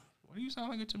 Why do you sound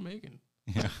like a Jamaican?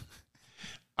 Yeah.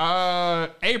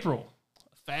 April,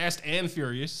 Fast and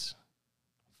Furious,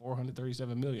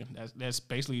 437 million. That's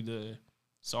basically the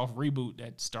soft reboot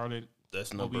that started.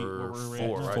 That's what number we're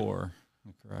 4, at. right? 4.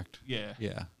 Correct. Yeah.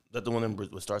 Yeah. That the one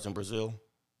that starts in Brazil?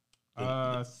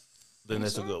 Then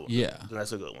that's a good one. Yeah. Then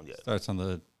that's a good one, yeah. Starts on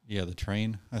the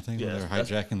train, I think. Yeah, When they're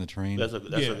hijacking the train. That's a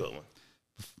good one.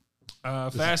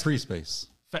 This is Fast pre-space.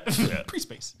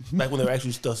 pre-space. Back when they were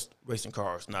actually just racing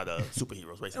cars, not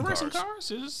superheroes racing And cars. racing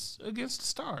cars is against the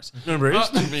stars. Remember, it's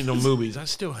too many no movies. I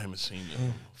still haven't seen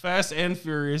it. Fast and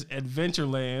Furious,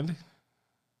 Adventureland.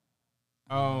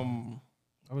 That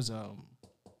was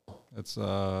That's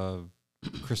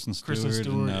Kristen Stewart,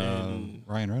 Stewart and and-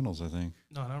 Ryan Reynolds, I think.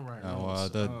 no, not right.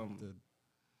 No,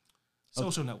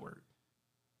 Social Network.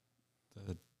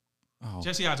 Oh,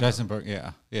 Jesse Eisenberg. Eisenberg,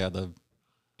 yeah. Yeah, the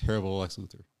terrible Lex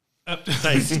Luthor.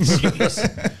 Thanks.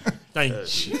 Jeez.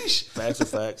 Thanks. Facts are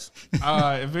facts.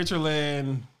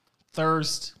 Adventureland,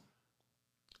 Thirst.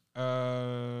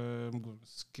 I'm going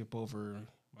to skip over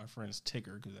my friend's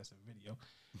Tigger because that's a video.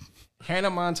 Hannah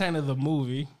Montana, the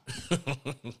movie.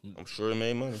 I'm sure it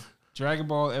made money. Dragon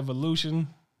Ball Evolution.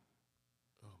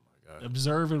 Oh my God.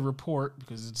 Observe and Report,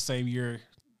 because it's the same year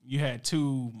you had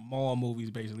 2 mall movies,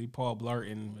 basically, Paul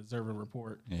Blart and Observe and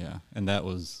Report. Yeah, and that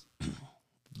was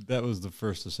the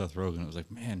first of Seth Rogen. It was like,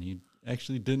 man, he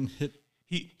actually didn't hit.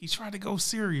 He tried to go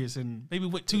serious and maybe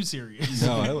went too serious.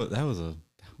 No, that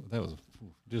was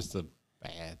just a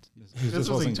bad. It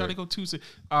just wasn't trying to great. go too serious.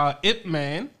 Ip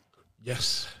Man,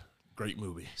 Yes. Great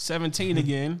movie. 17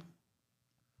 again.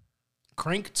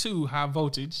 Crank 2, High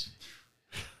Voltage.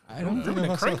 I don't Remember the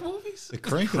think Crank movies? the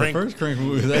first Crank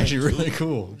movie was actually really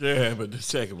cool. Yeah, but the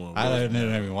second one. I didn't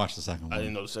even watch the second one. I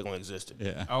didn't know the second one existed.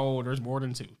 Yeah. Oh, there's more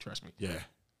than 2, trust me.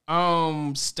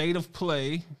 Yeah. State of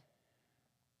Play.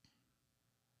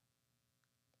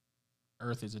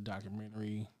 Earth is a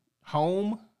documentary.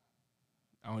 Home.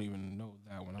 I don't even know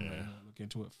that one. I'm going to look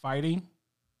into it. Fighting.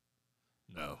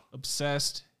 No.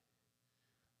 Obsessed.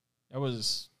 That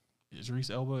was Idris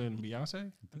Elba and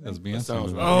Beyonce. That's That Beyonce.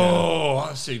 sounds movie. right. Oh,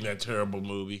 I've seen that terrible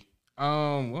movie.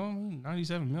 Well,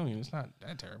 97 million. It's not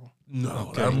that terrible.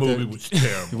 No, that movie was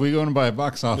terrible. If we going to buy a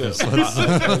box office, Yeah. let's,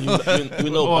 you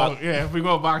know, Oh, yeah. If we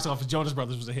go box office, Jonas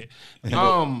Brothers was a hit.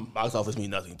 box office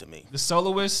mean nothing to me. The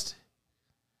Soloist.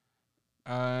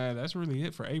 That's really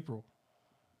it for April.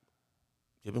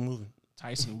 Keep it moving.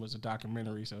 Tyson was a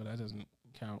documentary, so that doesn't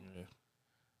count. Yeah.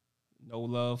 No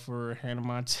Love for Hannah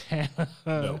Montana.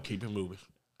 No, keep it moving.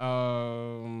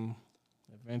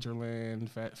 Adventureland,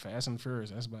 Fast and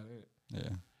Furious. That's about it.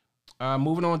 yeah.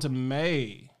 Moving on to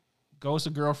May. Ghost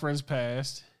of Girlfriends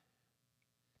Past.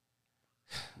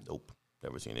 Nope.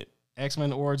 Never seen it.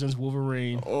 X-Men Origins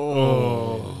Wolverine.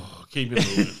 Oh, keep it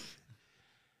moving.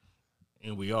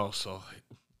 And we all saw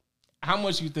it. How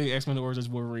much you think X-Men Origins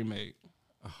Wolverine made?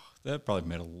 That probably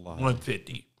made a lot.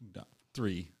 150. No,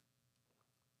 3.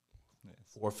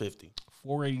 450.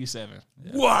 487.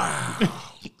 Yeah. Wow.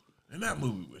 And that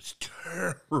movie was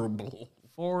terrible.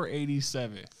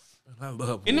 487. And I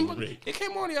love And Wolverine. it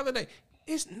came on the other day.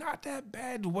 It's not that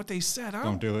bad what they set up.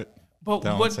 Don't do it. But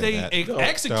Don't what say they that. Don't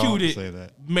executed say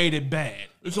that. made it bad.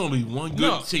 There's only one good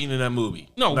No. scene in that movie.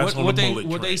 No, That's on what the they bullet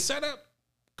what train. they set up,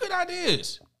 good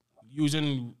ideas.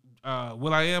 Using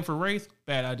Will I Am for Wraith,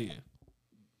 bad idea.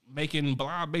 Making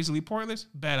Blob basically pointless,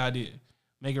 bad idea.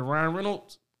 Making Ryan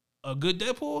Reynolds a good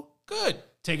Deadpool, good.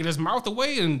 Taking his mouth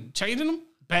away and changing him,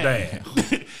 bad.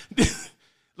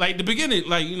 Like the beginning,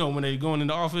 like when they going in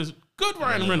the office, good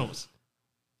Ryan Reynolds.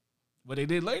 What they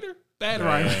did later, bad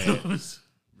Ryan Reynolds.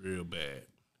 Real bad.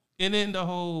 And then the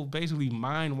whole basically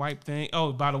mind wipe thing.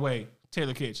 Oh, by the way,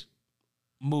 Taylor Kitsch,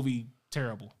 movie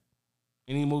terrible.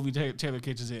 Any movie Taylor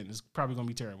Kitsch is in is probably gonna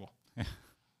be terrible.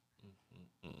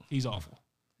 He's awful.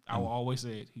 I will always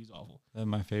say it. He's awful. Then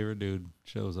my favorite dude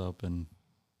shows up and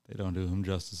they don't do him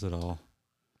justice at all.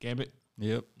 Gambit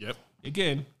Yep. Yep.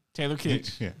 again. Taylor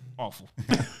Kitsch, Yeah. awful.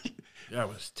 That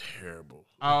was terrible.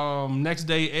 Next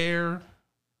Day Air.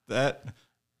 That.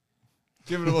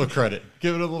 Give it a little credit.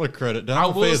 Give it a little credit. I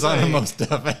Donald will Faison say, and Mos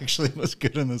Def actually was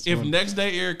good in this If one. Next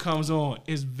Day Air comes on,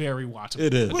 it's very watchable.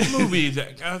 It is. What movie is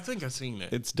that? I think I've seen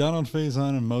that. It's Donald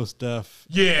Faison and Mos Def.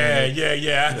 Yeah.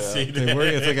 I see that. They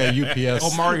work, it's like a UPS.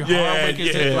 Omari Hardwick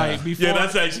is it like before? Yeah,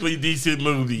 that's actually a decent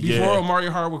movie. Before Omari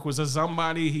Hardwick was a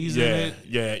somebody, he's in it.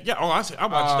 Yeah. Oh, I watch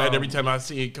that every time I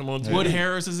see it come on TV. Wood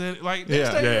Harris is in it. Like Next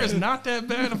Day Air is not that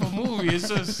bad of a movie. It's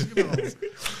just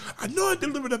I know I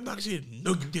delivered that box here.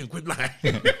 No, you didn't. Quit lying.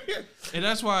 and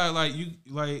that's why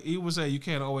he would say you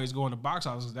can't always go in the box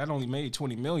office. That only made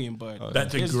 $20 million, but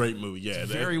That's a great movie. Yeah,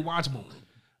 very watchable.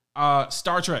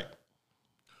 Star Trek.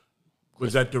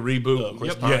 Was that the reboot?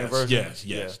 Chris Pine version? Yes.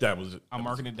 Yeah. That was it. I'm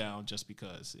marking it down just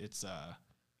because it's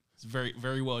very,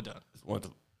 very well done. One of the-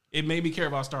 It made me care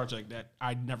about Star Trek that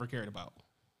I never cared about.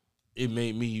 It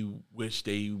made me wish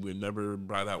they would never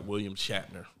brought out William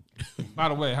Shatner. By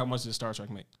the way, how much did Star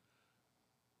Trek make?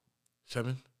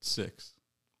 7? 6.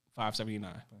 $5.79.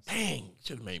 Dang,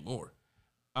 should have made more.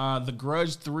 The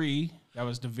Grudge 3, that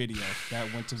was the video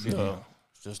that went to video.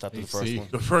 Just after the first one.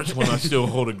 The first one, I still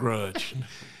hold a grudge.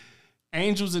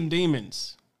 Angels and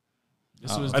Demons.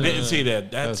 This was I didn't see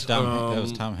that. That was Tom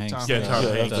Hanks. Tom Yeah, Hanks. Tom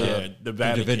Yeah, Hanks. that's Yeah, the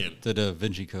Vatican. The Da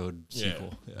Vinci Code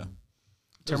sequel. Yeah.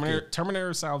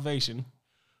 Terminator Salvation.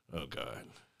 Oh God.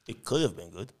 It could have been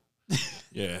good.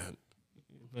 Yeah,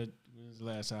 But when was the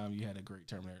last time you had a great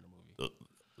Terminator movie?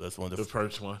 That's one of the the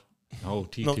first one. Oh,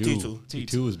 T2. No, T2.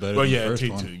 T2 was better Well, than yeah, the first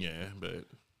T2. one. Yeah, but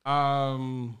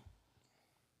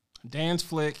Dan's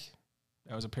Flick.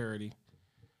 That was a parody.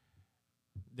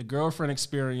 The Girlfriend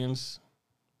Experience.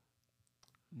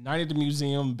 Night at the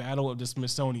Museum. Battle of the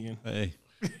Smithsonian. Hey.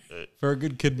 For a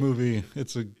good kid movie,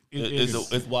 it's a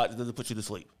It's what does it put you to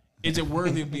sleep? Is it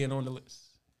worthy of being on the list?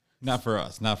 not for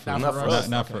us. Not for Not us. for us.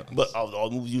 Not for Okay. us. But all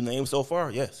the movies you named so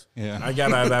far, yes. Yeah. I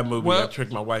got out of that movie. Well- I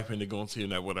tricked my wife into going seeing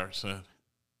that with our son.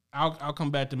 I'll come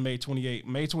back to May 28.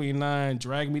 May 29,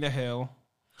 Drag Me to Hell.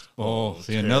 Oh,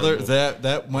 see terrible. another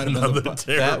that might have been Another that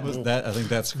terrible. was that I think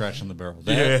that's scratching the barrel.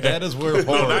 Yeah. That is where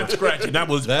horror. No, not scratching. That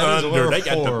was That is under. where They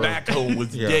got horror- the backhoe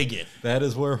was Yeah. digging. That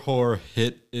is where horror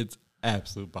hit its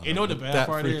absolute bottom. You know what the bad that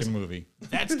part freaking is? movie.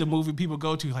 That's the movie people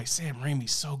go to. Like, Sam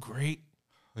Raimi's so great.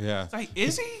 Yeah, It's like,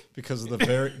 is he? because of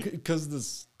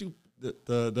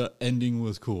the ending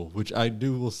was cool, which I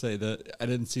will say that I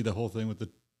didn't see the whole thing with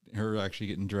her actually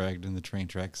getting dragged in the train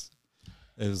tracks.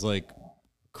 It was like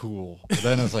cool, but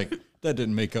then it's like that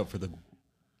didn't make up for the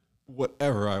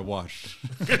whatever I watched.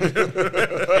 And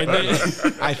then,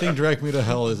 I think Drag Me to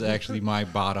Hell is actually my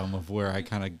bottom of where I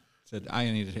kind of said I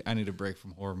need a break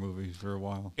from horror movies for a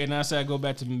while. and I said I go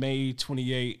back to May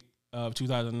 28 of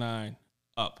 2009.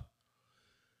 Up.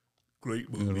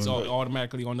 Great movie. It's all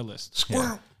automatically on the list.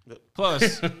 Squirrel.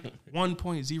 Plus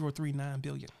 1.039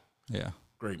 billion. Yeah,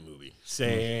 Great movie.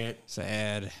 Sad.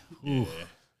 sad.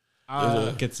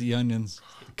 Yeah. Gets the onions.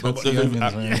 But Cuts the onions,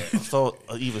 man. I saw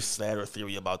an even sadder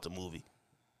theory about the movie.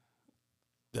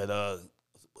 That the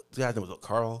guy's name was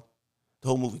Carl. The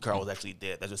whole movie Carl was actually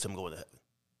dead. That's just him going to heaven.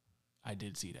 I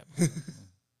did see that.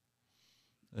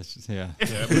 That's just yeah.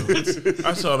 Yeah, but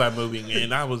I saw that movie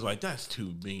and I was like, that's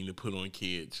too mean to put on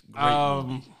kids. Great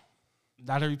movie.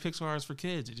 Not every Pixar is for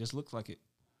kids. It just looks like it.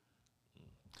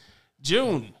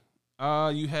 June,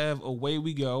 you have Away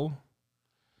We Go.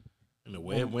 And the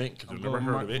way it went, because I've Go never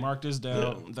heard of it. Mark this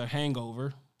down. The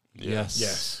Hangover. Yes.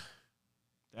 Yes.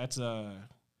 That's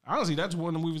honestly that's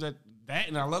one of the movies that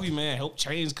and I Love You Man helped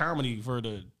change comedy for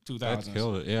the 2000s. That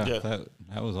killed it. Yeah. Yeah.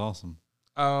 That was awesome.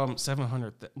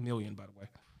 700 million, by the way.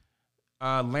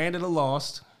 Land of the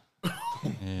Lost.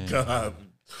 Yeah. God.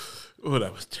 Oh,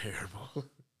 that was terrible.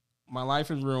 My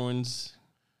Life in Ruins.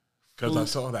 Because I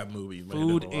saw that movie. Food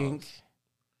Land of the Inc.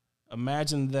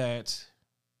 Imagine That.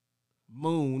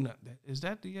 Moon. Is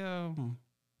that the you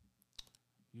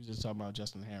was just talking about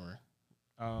Justin Hammer.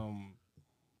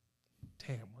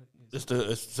 Damn, what is it?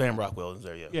 It's Sam Rockwell is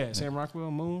there, yeah. Yeah, Sam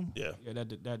Rockwell, Moon. Yeah. Yeah,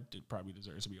 that probably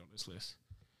deserves to be on this list.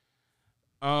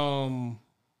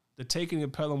 The Taking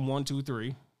of Pelham 1, 2, 3.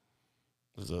 It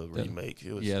was a remake.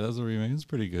 It was, Yeah, that was a remake. It's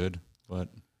pretty good, but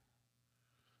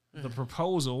The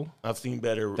Proposal. I've seen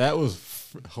better. that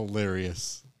was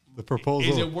hilarious. The proposal.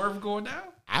 Is it worth going down?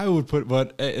 I would put,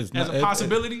 but it's As not, a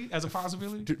possibility? As a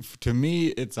possibility? to me,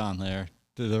 it's on there.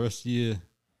 To the rest of you,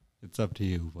 it's up to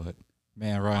you. But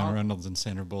man, Ryan Reynolds and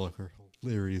Sandra Bullock are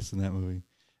hilarious in that movie,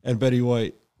 and Betty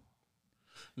White.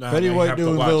 Nah, Betty I White have to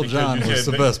doing watch Little it 'cause John you was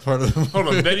said the best part of the movie. Hold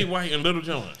on, Betty White and Little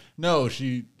John. No,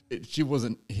 she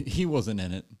wasn't. He wasn't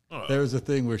in it. Oh. There was a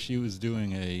thing where she was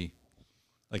doing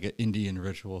like an Indian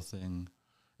ritual thing,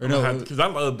 Or no, because I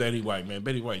love Betty White, man.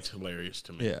 Betty White's hilarious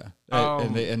to me. yeah.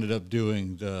 And they ended up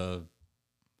doing the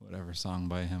whatever song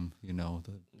by him,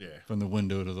 from the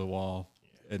window to the wall.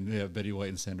 Yeah. And Betty White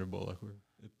and Sandra Bullock were.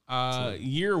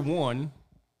 Year one,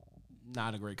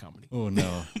 not a great comedy. Oh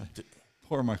no,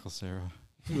 poor Michael Cera.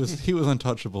 He was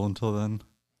untouchable until then.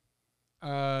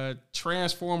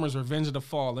 Transformers: Revenge of the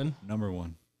Fallen. Number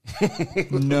one.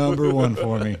 Number one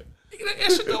for me.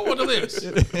 It should go on the list.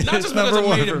 Not just because it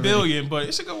made $1 billion, but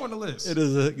it should go on the list. It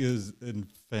is a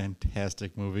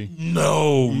fantastic movie.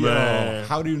 No, man.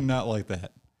 How do you not like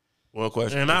that? One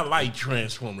question. And I like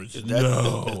Transformers. Is that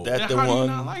the how do you one?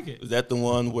 not like it? Is that the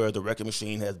one where the wrecking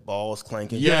machine has balls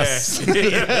clanking? Yes. Yeah.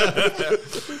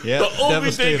 The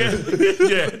only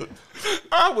thing,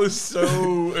 I was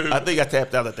so. I think I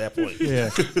tapped out at that point. Yeah.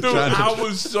 Dude, I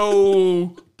was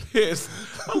so pissed.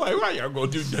 I'm like, why y'all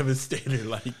gonna do Devastator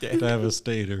like that?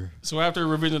 Devastator. So after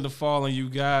Revenge of the Fallen, you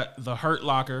got The Hurt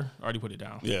Locker. I already put it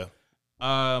down. Yeah.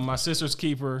 My Sister's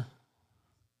Keeper.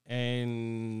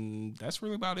 And that's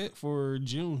really about it for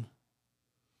June.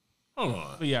 Hold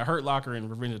on. But yeah, Hurt Locker and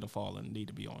Revenge of the Fallen need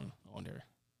to be on there.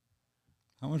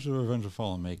 How much did Revenge of the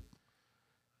Fallen make?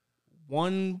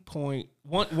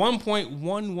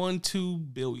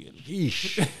 1.112 billion.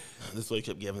 Yeesh. This way,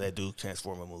 kept giving that dude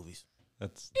Transformer movies. It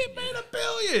made $1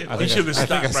 billion. He should have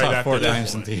stopped right after 4 that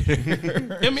times in one. theater.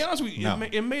 Let me be honest with you, No.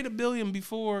 it made $1 billion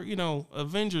before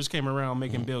Avengers came around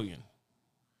making billion.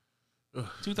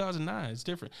 2009, it's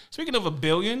different. Speaking of $1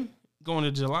 billion, going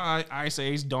to July, Ice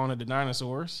Age: Dawn of the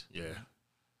Dinosaurs. Yeah.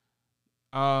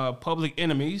 Public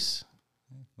Enemies.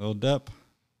 Lil Depp.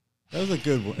 That was a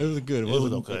good one. It was a good. It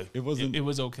was okay. It wasn't. It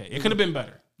was okay. It could have been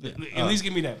better. Yeah. At least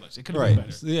give me that much. It could have right. been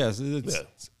better. Yes,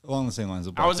 it's along the same lines.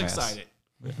 Of I was Black Mass. excited,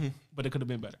 but it could have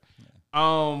been better.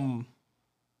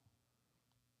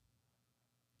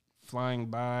 Flying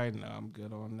By. No, I'm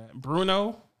good on that.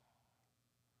 Bruno.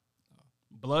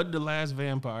 Blood the Last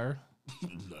Vampire.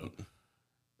 No.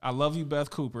 I Love You,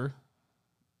 Beth Cooper.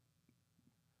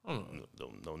 No,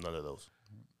 none of those.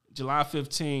 July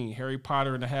 15, Harry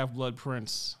Potter and the Half-Blood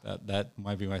Prince. That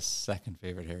might be my second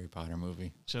favorite Harry Potter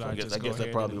movie. Should So I I guess just go I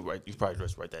ahead probably and- right. You probably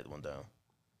just write that one down.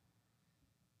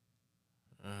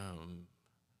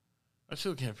 I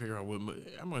still can't figure out what.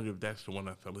 I wonder if that's the one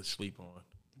I fell asleep on.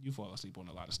 You fall asleep on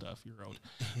a lot of stuff. You're old.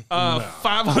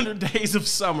 500 Days of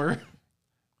Summer.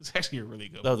 It's actually a really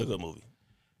good That one. was a good movie.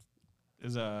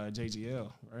 It's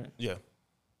JGL, right? Yeah.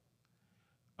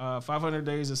 500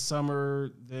 Days of Summer,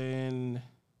 then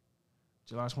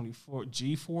July 24th,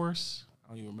 G-Force. I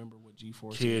don't even remember what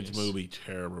G-Force Kids is. movie,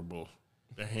 terrible.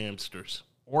 The Hamsters,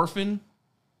 Orphan.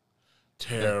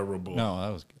 terrible. No,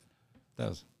 that was good. That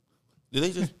was Did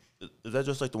they just? Is that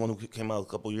just like the one who came out a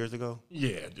couple years ago?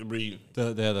 Yeah, the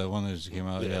the one that just came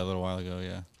out a little while ago.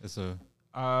 Yeah, it's a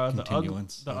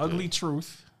continuance. The Ugly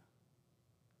Truth.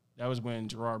 That was when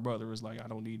Gerard Butler was like, I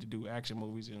don't need to do action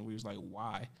movies. And we was like,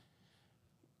 why?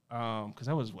 Because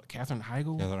that was, what, Katherine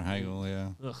Heigl? Katherine Heigl, yeah.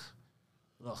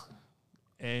 Ugh.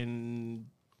 And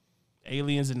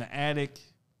Aliens in the Attic,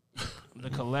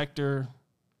 The Collector,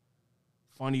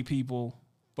 Funny People.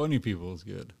 Funny People is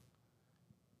good.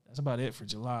 That's about it for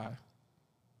July.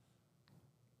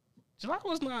 July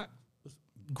was not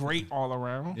great all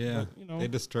around. Yeah, but, they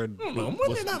destroyed. I don't know.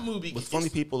 When did that movie? Was Funny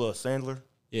People Sandler?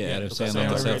 Yeah, Adam okay, Sandler,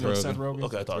 and Seth Seth Rogen. Rogen.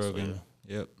 Okay, I thought so. Rogen.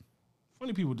 Yeah. Yep.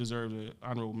 Funny People deserve an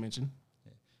honorable mention.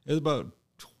 It was about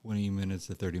 20 minutes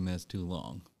to 30 minutes too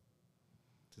long.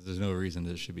 Because there's no reason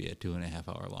this should be a 2.5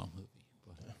 hour long movie.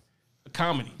 But, A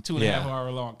comedy, 2.5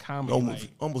 hour long comedy.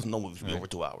 Almost no movie should be over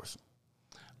 2 hours.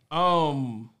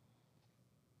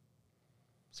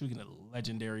 Speaking of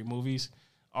legendary movies,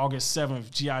 August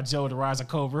 7th, G.I. Joe: The Rise of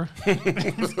Cobra.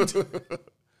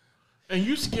 And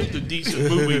you skipped a decent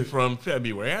movie from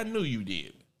February. I knew you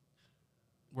did.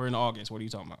 We're in August. What are you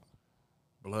talking about?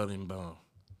 Blood and Bone.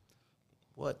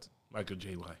 What? Michael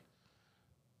J. White.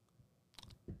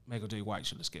 Michael J. White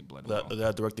should have skipped Blood and Bone.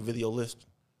 That direct-to-video list?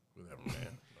 Whatever,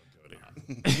 man.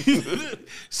 Don't go there.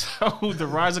 So, The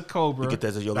Rise of Cobra. You get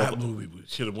that as your That level. movie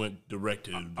should have went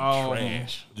directed to Oh.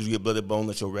 trash. Did you get Blood and Bone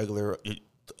at your regular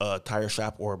tire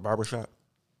shop or barber shop?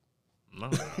 No,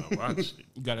 I watched it.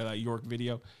 You got it like York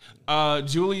Video.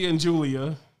 Julia and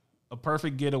Julia, A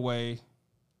Perfect Getaway.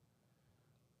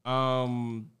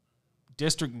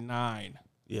 District 9.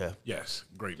 Yeah. Yes,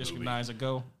 great District movie. 9's a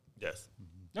go. Yes.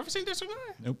 Never seen District 9?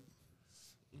 nope.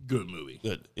 Good movie.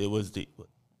 Good. It was the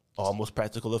almost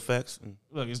practical effects.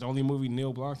 Look, it's the only movie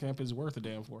Neil Blomkamp is worth a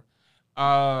damn for.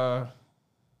 The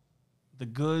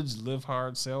Goods, Live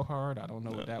Hard, Sell Hard. I don't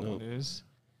know what that one is.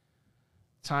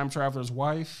 Time Traveler's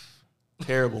Wife.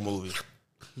 Terrible movie.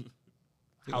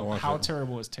 How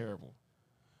terrible is terrible?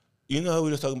 You know, we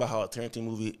were just talking about how a Tarantino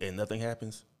movie and nothing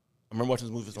happens. I remember watching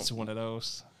this movie. It's one of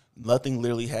those. Nothing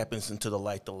literally happens until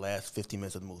the last 15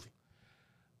 minutes of the movie.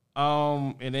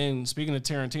 And then speaking of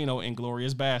Tarantino,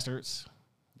 Inglourious Bastards.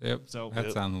 Yep. So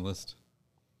That's on the list.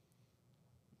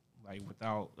 Like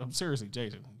seriously,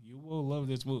 Jason, you will love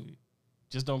this movie.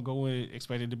 Just don't go in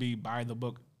expecting to be by the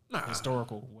book,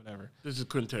 historical, whatever. This is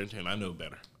Quentin Tarantino. I know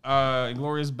better.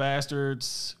 Inglourious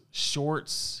Bastards,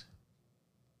 Shorts,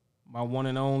 my one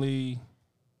and only,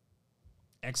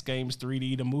 X Games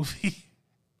 3D, the movie,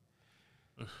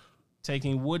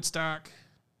 Taking Woodstock,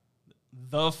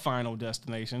 The Final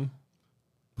Destination.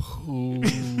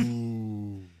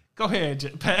 Ooh. Go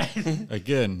ahead, Pat.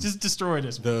 Again. Just destroy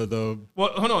this one. Well,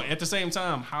 hold on. At the same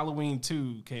time, Halloween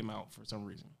 2 came out for some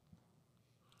reason.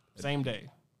 Same day.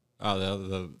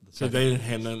 Oh, So they didn't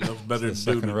have nothing else better to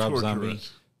do than Rob torture Zombie.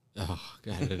 us. Oh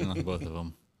God, I didn't like both of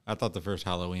them. I thought the first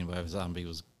Halloween by Zombie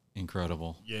was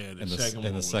incredible. Yeah, the second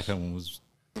one was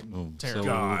so terrible.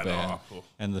 God bad. awful.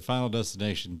 And the Final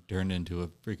Destination turned into a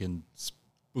freaking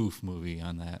spoof movie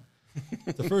on that.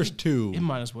 The first two, It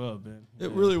might as well have been.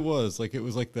 it really was like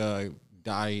the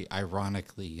die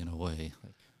ironically in a way,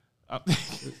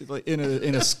 like in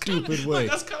a stupid way.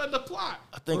 That's kind of the plot.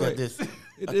 I think Right. I did.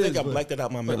 It I think is, I but- blacked it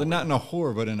out my But memory. not in a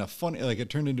horror, but in a funny, like it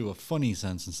turned into a funny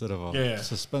sense instead of a Yeah.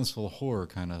 suspenseful horror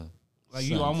kind of. Like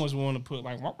you almost want to put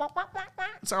like wah, wah, wah, wah, wah.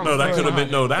 Sound No, that funny could have been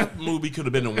behind that movie could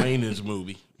have been a Wayne's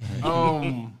movie. it.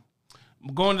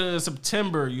 Going to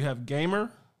September, you have Gamer.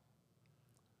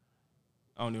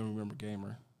 I don't even remember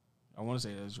Gamer. I want to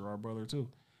say that's Gerard Butler too.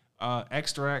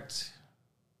 Extract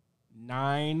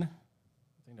 9.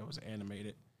 I think that was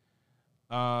animated.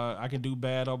 I Can Do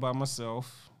Bad All By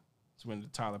Myself. It's when the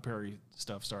Tyler Perry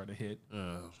stuff started to hit.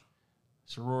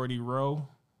 Sorority Row.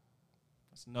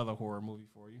 That's another horror movie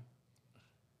for you.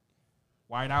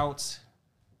 Whiteout.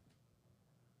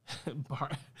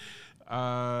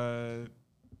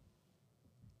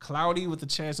 Cloudy with a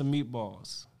Chance of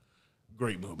Meatballs.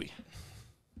 Great movie.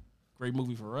 Great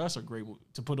movie for us, or great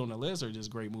to put on the list, or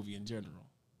just great movie in general?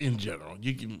 In general,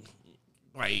 you can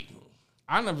like.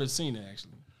 I've never seen it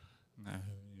actually.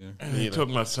 And I took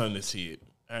my son to see it.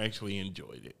 I actually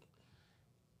enjoyed it.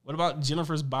 What about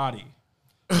Jennifer's Body?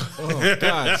 Oh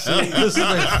God! See, this is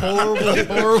a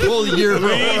horrible year for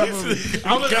horror movies.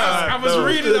 I was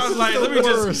reading. I was like,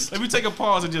 worst. let me take a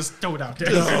pause and just throw it out there.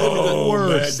 Oh,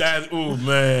 worst. man. Oh,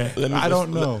 man. I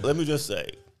don't know. Let me just say,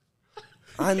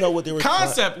 I know what they were.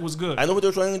 Concept was good. I know what they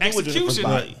were trying to do with Jennifer's Execution,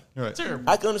 Body. Right. terrible.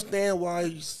 I can understand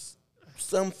why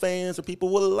some fans or people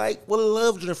would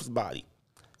love Jennifer's Body.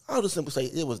 I'll just simply say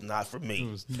it was not for me.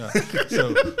 It was not.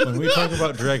 So when we talk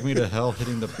about Drag Me to Hell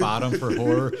hitting the bottom for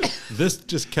horror, this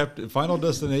just kept it. Final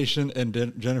Destination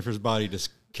and Jennifer's Body just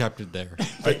kept it there.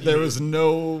 Like, there was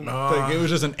no. Like, it was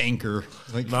just an anchor.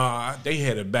 Like, Nah, they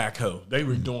had a backhoe. They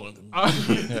were doing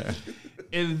them.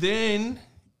 And then,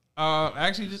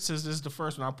 actually, this is the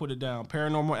first one. I'll put it down.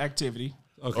 Paranormal Activity.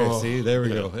 okay, see, there we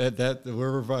go. That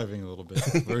we're reviving a little bit.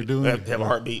 We're doing. Have a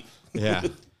heartbeat. Yeah,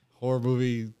 horror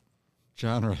movie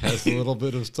genre has a little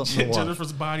bit of something to watch.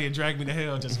 Jennifer's Body and Drag Me to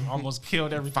Hell just almost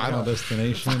killed everything. Final else.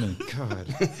 Destination and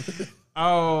God.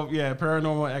 Oh yeah,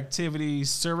 Paranormal Activity,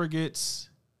 Surrogates,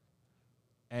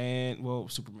 and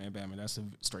Superman, Batman. That's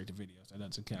straight to video, so that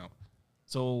doesn't count.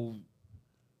 So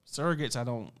Surrogates, I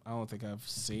don't think I've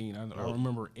seen. I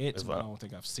remember it, but I don't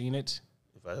think I've seen it.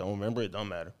 If I don't remember, it don't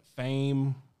matter.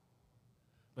 Fame,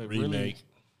 but Remake.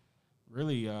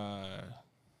 really,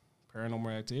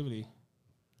 Paranormal Activity.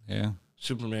 Yeah.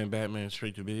 Superman, Batman,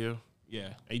 straight to video.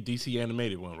 Yeah, A DC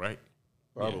animated one, right?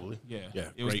 Probably. yeah. Yeah,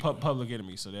 It was great. Public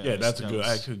Enemy, so that Yeah, that's a that good, was-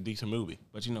 actually decent movie.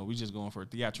 But we just going for a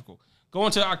theatrical.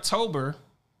 Going to October,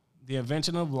 The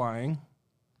Invention of Lying,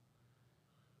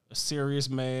 A Serious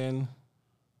Man,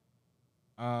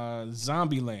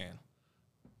 Zombieland.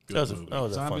 Good That movie.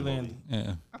 was a fun Zombieland. movie.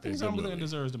 Yeah. I think It's a good Zombieland movie.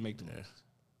 deserves to make the list.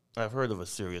 I've heard of A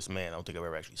Serious Man. I don't think I've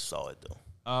ever actually saw it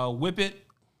though. Whip It.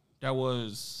 That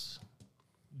was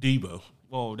Debo.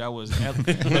 that was Ellen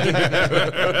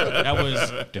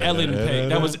Page.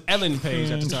 That was Ellen Page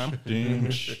at the time.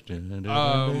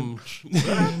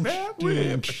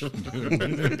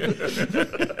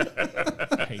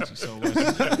 I hate you so much.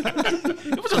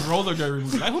 It was a roller derby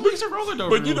movie. Like, who makes a roller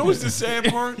derby? But you know movie? what's the sad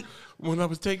part? When I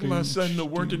was taking my son to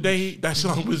work today, that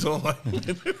song was on.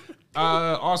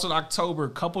 Also in October,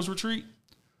 Couples Retreat.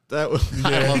 I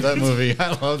love that movie. I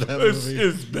love that movie.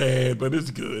 It's bad, but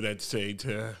it's good at the same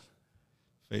time.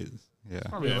 Yeah.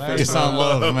 Probably the Face on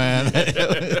love, man.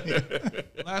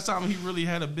 last time he really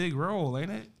had a big role,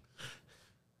 ain't it?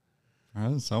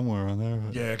 Somewhere on there.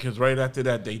 Yeah, because right after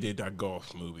that, they did that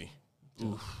golf movie.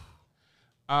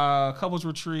 Couples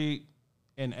retreat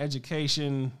and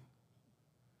education.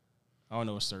 I don't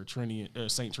know what St.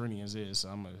 Trinian's is, so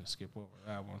I'm gonna skip over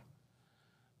that one.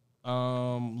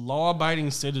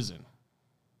 Law-abiding citizen.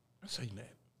 I say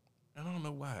that. I don't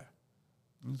know why.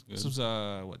 This was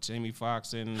Jamie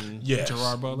Foxx and Yes.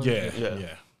 Gerard Butler.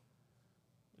 Yeah.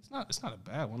 It's not a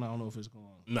bad one. I don't know if it's going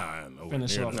to Nah, no.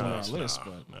 finish off on our list,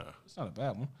 but it's not a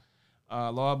bad one.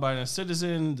 Law-abiding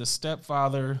citizen, The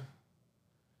Stepfather,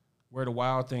 Where the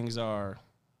Wild Things Are,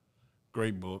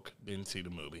 Great book. Didn't see the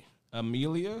movie.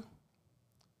 Amelia,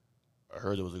 I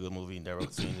heard it was a good movie. Never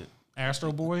seen it.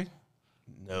 Astro Boy,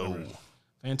 No.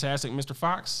 Fantastic Mr.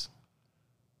 Fox,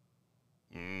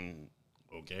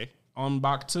 Okay. On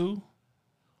Bak 2.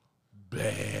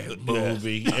 Bad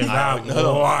movie, and I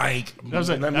like. That's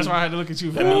why I had to look at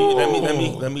you.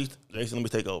 Let me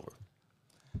take over.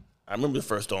 I remember the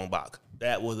first Stone Bach.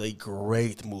 That was a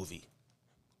great movie.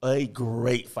 A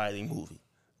great fighting movie.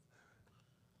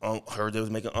 Heard they was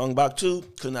making Ong Bak 2.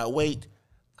 Could not wait.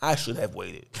 I should have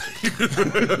waited.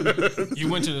 You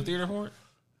went to the theater for it?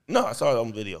 No, I saw it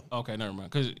on video. Okay, never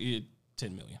mind. Because it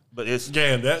 10 million. But it's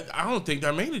I don't think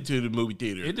I made it to the movie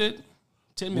theater. It did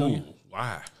 10 million. Ooh,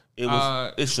 why?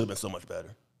 it should have been so much better.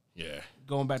 Yeah.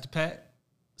 Going back to Pat,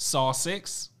 Saw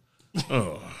 6.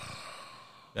 Oh.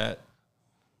 That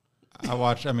I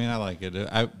watch. I mean, I like it.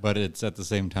 But it's at the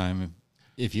same time.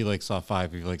 If you like Saw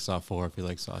 5, if you like Saw 4, if you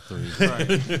like Saw 3, Right.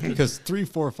 because 3,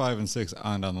 4, 5, and 6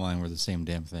 on down the line were the same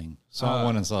damn thing. Saw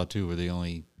 1 and Saw 2 were the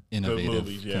only innovative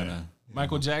movies, yeah. kind of.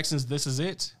 Michael Jackson's This Is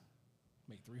It.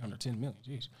 Make 310 million.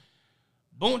 Jeez.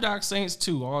 Boondock Saints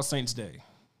 2, All Saints Day.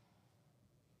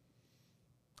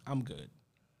 I'm good.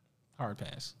 Hard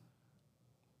pass.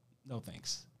 No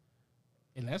thanks.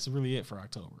 And that's really it for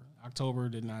October. October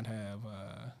did not have.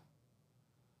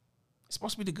 It's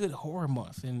supposed to be the good horror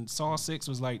month, and Saw 6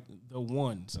 was like the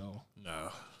one. So No.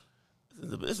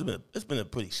 It's been a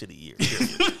pretty shitty year.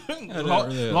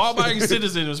 Law-abiding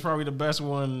citizen was probably the best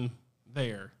one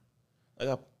there. I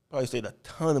got probably stayed a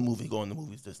ton of movies going to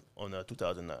movies this on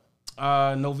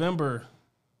 2009. November,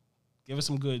 give us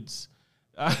some goods.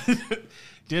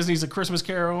 Disney's A Christmas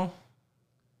Carol,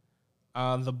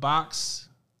 The Box,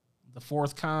 The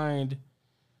Fourth Kind,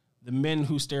 The Men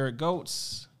Who Stare at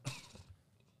Goats,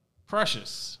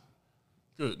 Precious.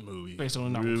 Good movie. Based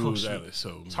on the Ooh, push. that is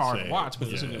so It's hard sad. to watch, but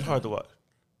it's a Yeah. good It's hard to watch.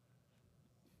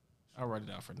 I'll write it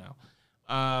out for now.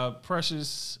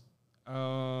 Precious, a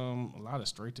lot of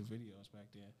straight to videos back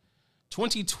then.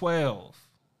 2012.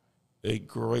 A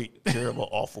great, terrible,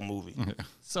 awful movie.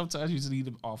 Sometimes you just need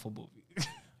an awful movie.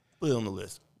 Put it on the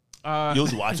list.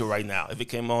 You'd watch it right now. If it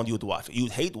came on, you'd watch it.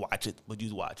 You'd hate to watch it, but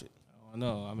you'd watch it. Oh,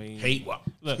 no, I mean, Hate what?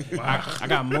 look, I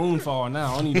got Moonfall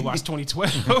now. I don't need to watch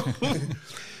 2012.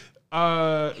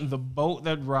 The Boat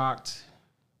That Rocked,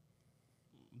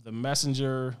 The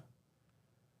Messenger,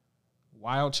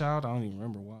 Wild Child. I don't even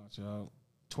remember Wild Child.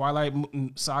 Twilight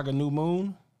Saga: New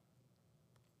Moon,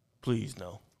 Please,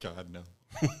 no. God no.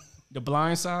 The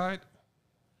Blind Side.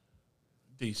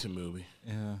 Decent movie.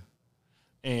 Yeah.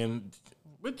 And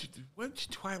which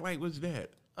Twilight was that?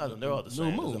 I don't know. They're all the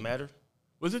same. Moon. Does it matter?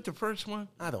 Was it the first one?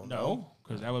 I don't know. No,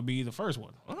 because that would be the first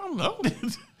one. I don't know. I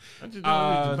just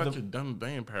know a bunch the- of dumb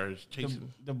vampires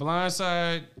chasing. The Blind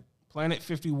Side, Planet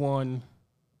 51,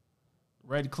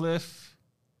 Red Cliff,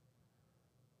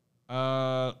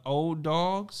 Old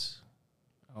Dogs.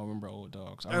 I don't remember Old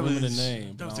Dogs. I remember the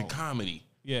name. That was a comedy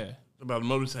Yeah. about a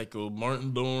motorcycle.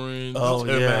 Martin Lawrence. Oh,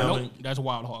 Tim yeah. Allen. Nope, that's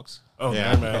Wild Hawks. Oh,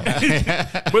 Yeah.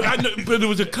 yeah. But I know, but there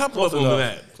was a couple of them of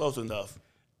that. Close enough.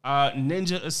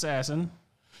 Ninja Assassin.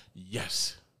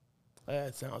 Yes.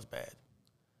 That sounds bad.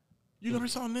 You never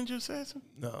saw Ninja Assassin?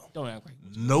 No. Don't act like it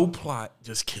was, No plot,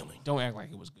 just killing. don't act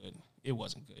like it was good. It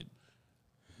wasn't good.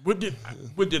 What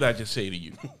did I just say to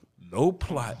you? No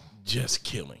plot, just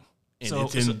killing. And So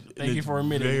thank you for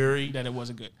admitting that it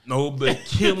wasn't good. No, but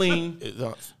killing, It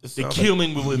the sounds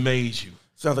killing will amaze you.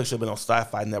 sounds like it should have been on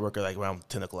Sci-Fi Network at like around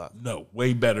 10 o'clock. No,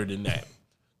 way better than that.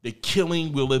 The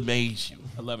killing will amaze you.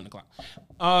 11 o'clock.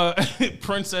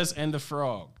 Princess and the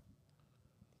Frog.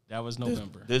 That was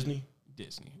November. Disney?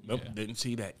 Disney. Nope, Yeah. didn't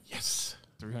see that. Yes.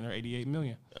 388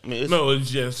 million. I mean, it's No,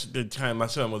 it's just the time my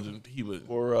son he was.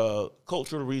 for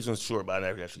cultural reasons, sure, but I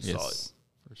never actually saw it.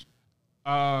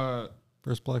 Yes.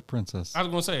 First Black Princess. I was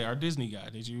gonna say our Disney guy.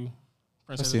 Did you?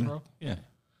 Princess seen and the it. Frog? Yeah.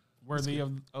 Worthy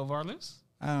of our list.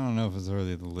 I don't know if it's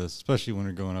worthy of the list, especially when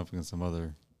we're going up against some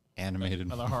other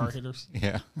animated. Other hard hitters.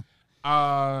 Yeah.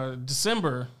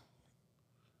 December.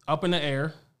 Up in the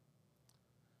Air.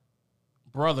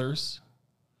 Brothers.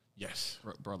 Yes.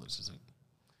 Brothers is it?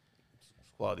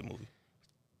 Quality movie.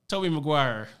 Tobey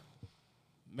Maguire.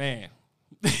 Man.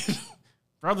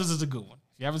 Brothers is a good one.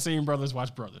 If you haven't seen Brothers,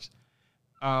 watch Brothers.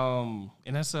 And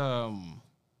that's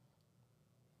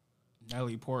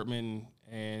Natalie Portman,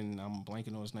 and I'm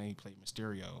blanking on his name. He played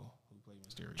Mysterio. Who played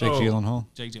Mysterio? Jake Gyllenhaal.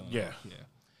 Jake Gyllenhaal. Yeah.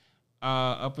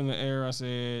 Up in the air, I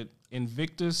said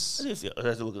Invictus. I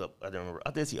have to look it up. I don't remember.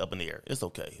 I did see Up in the Air. It's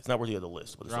okay. It's not worthy of the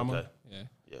list, but it's Drama. okay. Yeah.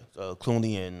 Yeah. So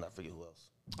Clooney and I forget who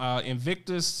else.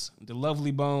 Invictus, The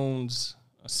Lovely Bones,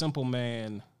 A Simple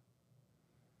Man,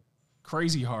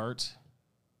 Crazy Heart,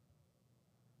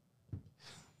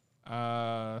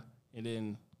 and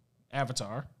then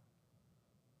Avatar,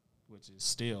 which is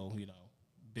still,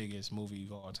 biggest movie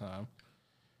of all time.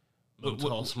 No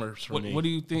tall Smurfs for me. What do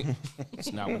you think?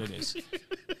 It's not what it is.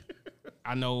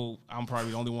 I know I'm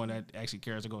probably the only one that actually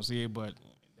cares to go see it, but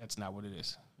that's not what it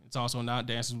is. It's also not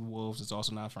Dances with Wolves. It's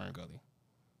also not Ferngully.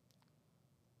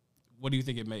 What do you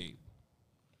think it made?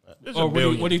 Or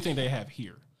what do you think they have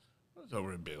here? It's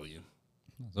over $1 billion.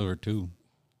 It's over 2.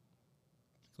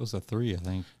 Close to 3, I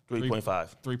think.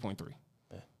 3.5. 3.3.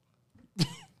 Yeah.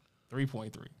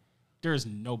 3.3. There's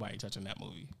nobody touching that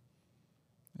movie.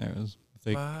 Yeah, it was.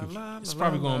 It's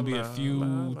probably going to be a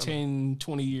few 10,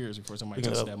 20 years before somebody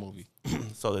touches that movie.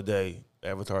 So today,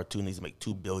 Avatar 2 needs to make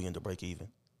 $2 billion to break even.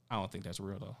 I don't think that's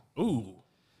real, though. Ooh.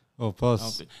 Oh,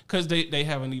 plus, because they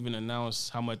haven't even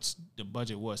announced how much the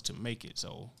budget was to make it.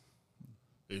 So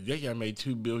if they got made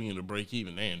 $2 billion to break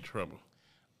even, they're in trouble.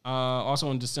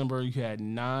 Also in December, you had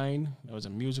 9. That was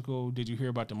a musical. Did you hear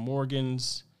about the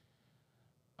Morgans?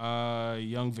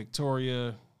 Young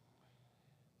Victoria.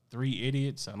 3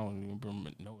 Idiots. I don't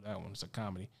even know that one. It's a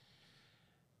comedy.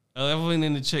 Evelyn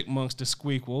and the Chickmunks, The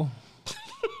Squeakquel.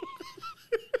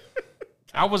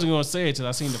 I wasn't going to say it till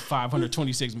I seen the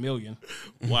 526 million.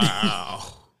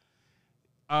 Wow.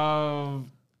 How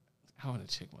the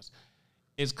Chickmunks?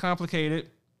 It's complicated.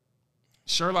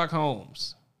 Sherlock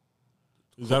Holmes.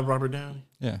 Is that Robert Downey?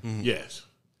 yeah. Mm-hmm. Yes.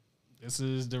 This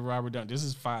is the Robert Downey. This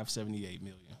is 578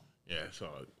 million. Yeah, I saw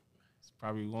it.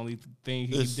 Probably the only thing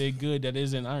he did good that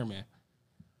isn't Iron Man.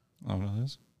 Oh, no,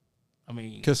 this. I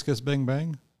mean, Kiss Kiss Bang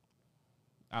Bang.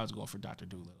 I was going for Dr.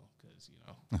 Dolittle because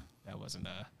that wasn't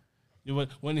it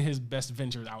wasn't his best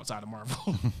venture outside of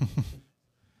Marvel.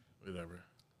 Whatever.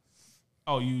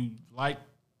 Oh, you like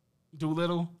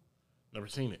Dolittle? Never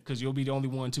seen it. Because you'll be the only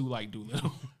one to like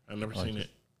Dolittle. I've never seen it.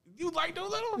 You like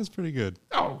Dolittle? It's pretty good.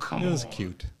 Oh, come on. It was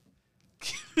cute.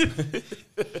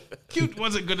 Cute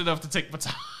wasn't good enough to take my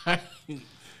time.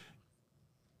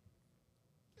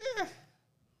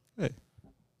 Hey.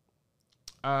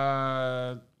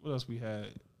 What else we had?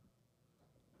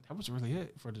 That was really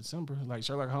it for December. Like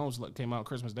Sherlock Holmes came out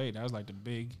Christmas Day. That was like the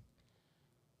big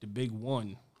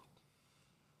one.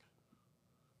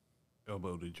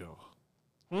 Elbow to jaw.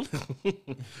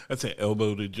 I said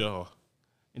elbow to jaw.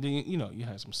 And then you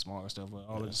had some smaller stuff, but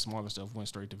all of the smaller stuff went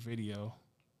straight to video.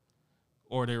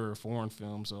 Or they were a foreign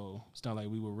film, so it's not like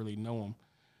we would really know them.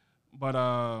 But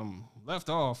left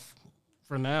off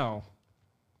for now,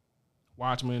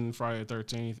 Watchmen, Friday the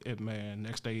 13th, Ip Man,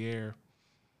 Next Day Air,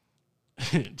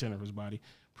 Jennifer's Body,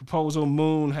 Proposal,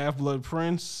 Moon, Half-Blood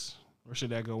Prince, or should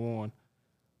that go on?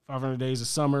 500 Days of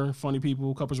Summer, Funny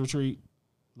People, Couples Retreat,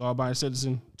 Law-Abiding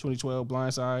Citizen, 2012,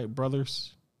 Blindside,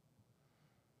 Brothers.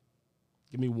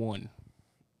 Give me one.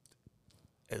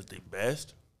 As the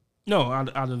best? No, out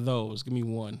of those, give me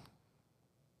one.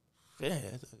 Yeah,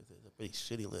 that's a pretty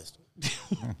shitty list.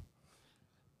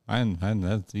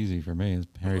 That's easy for me. It's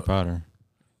Harry Potter.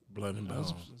 Blood and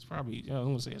Bones. It's probably, I'm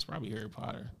going to say it's probably Harry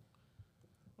Potter.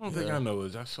 The only thing I know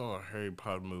is I saw a Harry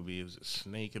Potter movie. It was a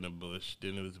snake in a bush.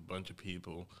 Then it was a bunch of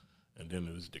people. And then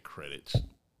it was the credits.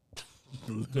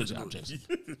 Good job, Jason.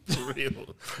 For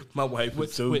real. My wife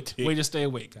was so ticked. Way to stay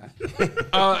awake,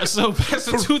 guy. So back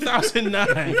to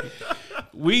 2009.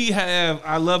 We have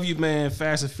I Love You Man,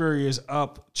 Fast and Furious,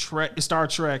 Up, Star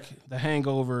Trek, The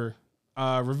Hangover,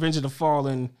 Revenge of the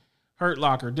Fallen, Hurt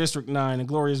Locker, District 9,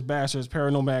 Inglourious Basterds,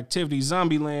 Paranormal Activity,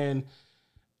 Zombieland,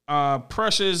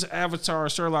 Precious, Avatar,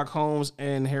 Sherlock Holmes,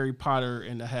 and Harry Potter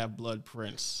and the Half-Blood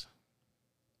Prince.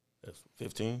 That's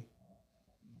 15.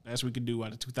 Best we could do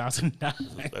out of 2009.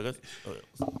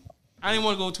 I didn't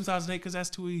want to go 2008 because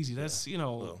that's too easy. That's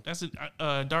that's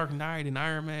a Dark Knight and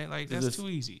Iron Man. Like that's too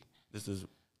easy. This is.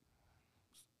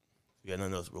 We got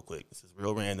nothing else real quick. This is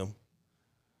real random.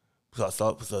 Because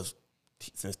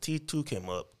since T2 came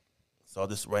up, saw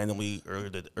this randomly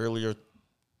earlier.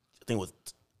 I think it was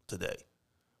today.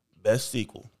 Best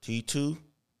sequel: T2,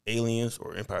 Aliens,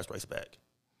 or Empire Strikes Back.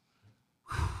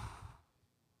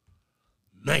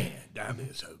 Man, that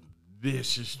is a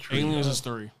vicious treat. Aliens is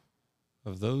 3.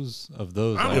 Of those, I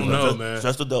don't know, man.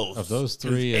 Just of those. Of those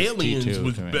 3, Aliens T2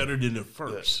 was to me. better than the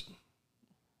first.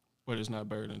 But it's not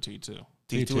better than T2.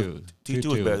 T2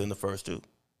 is better than the first two.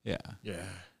 Yeah. Yeah.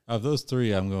 Of those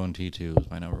three, I'm going T2 is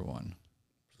my number one.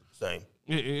 Same.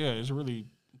 Yeah, it's really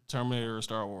Terminator or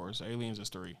Star Wars. Aliens is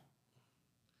 3.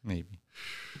 Maybe.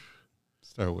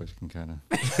 Star Wars can kind of.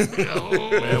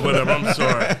 Man, whatever. I'm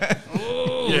sorry.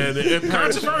 Yeah, the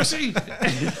Empire Controversy.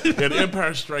 Yeah, the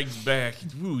Empire Strikes Back.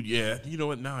 Ooh, yeah. You know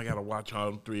what? Now I gotta watch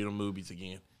all 3 of the movies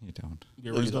again. You don't. The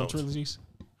original trilogies?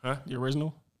 Huh? The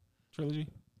original trilogy?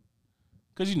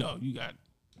 Because you got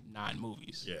 9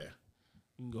 movies. Yeah.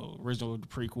 You can go original, the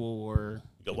prequel, or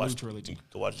Go the watch new trilogy.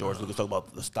 Go watch George Lucas talk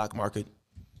about the stock market.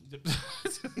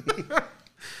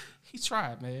 He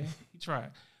tried, man. He tried.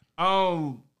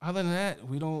 Other than that,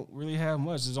 we don't really have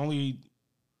much. The only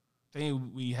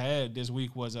thing we had this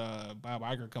week was Bob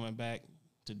Iger coming back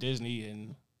to Disney,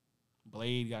 and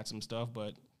Blade got some stuff,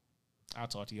 but I'll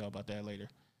talk to y'all about that later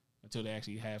until they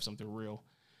actually have something real.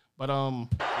 But one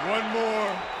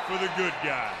more for the good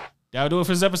guy. that'll do it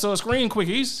for this episode of Screen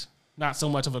Quickies. Not so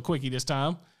much of a quickie this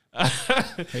time.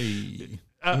 Hey.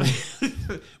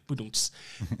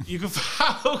 You can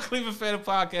follow Cleveland Phantom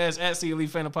Podcast at CLE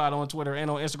Phantom Pod on Twitter and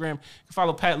on Instagram. You can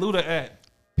follow Pat Luda at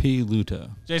P. Luta.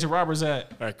 Jason Roberts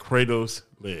at Kratos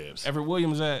lives. Everett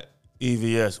Williams at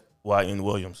EVS YN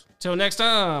Williams. Till next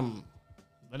time,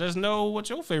 let us know what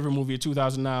your favorite movie of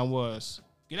 2009 was.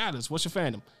 Get at us. What's your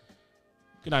fandom?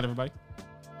 Good night, everybody.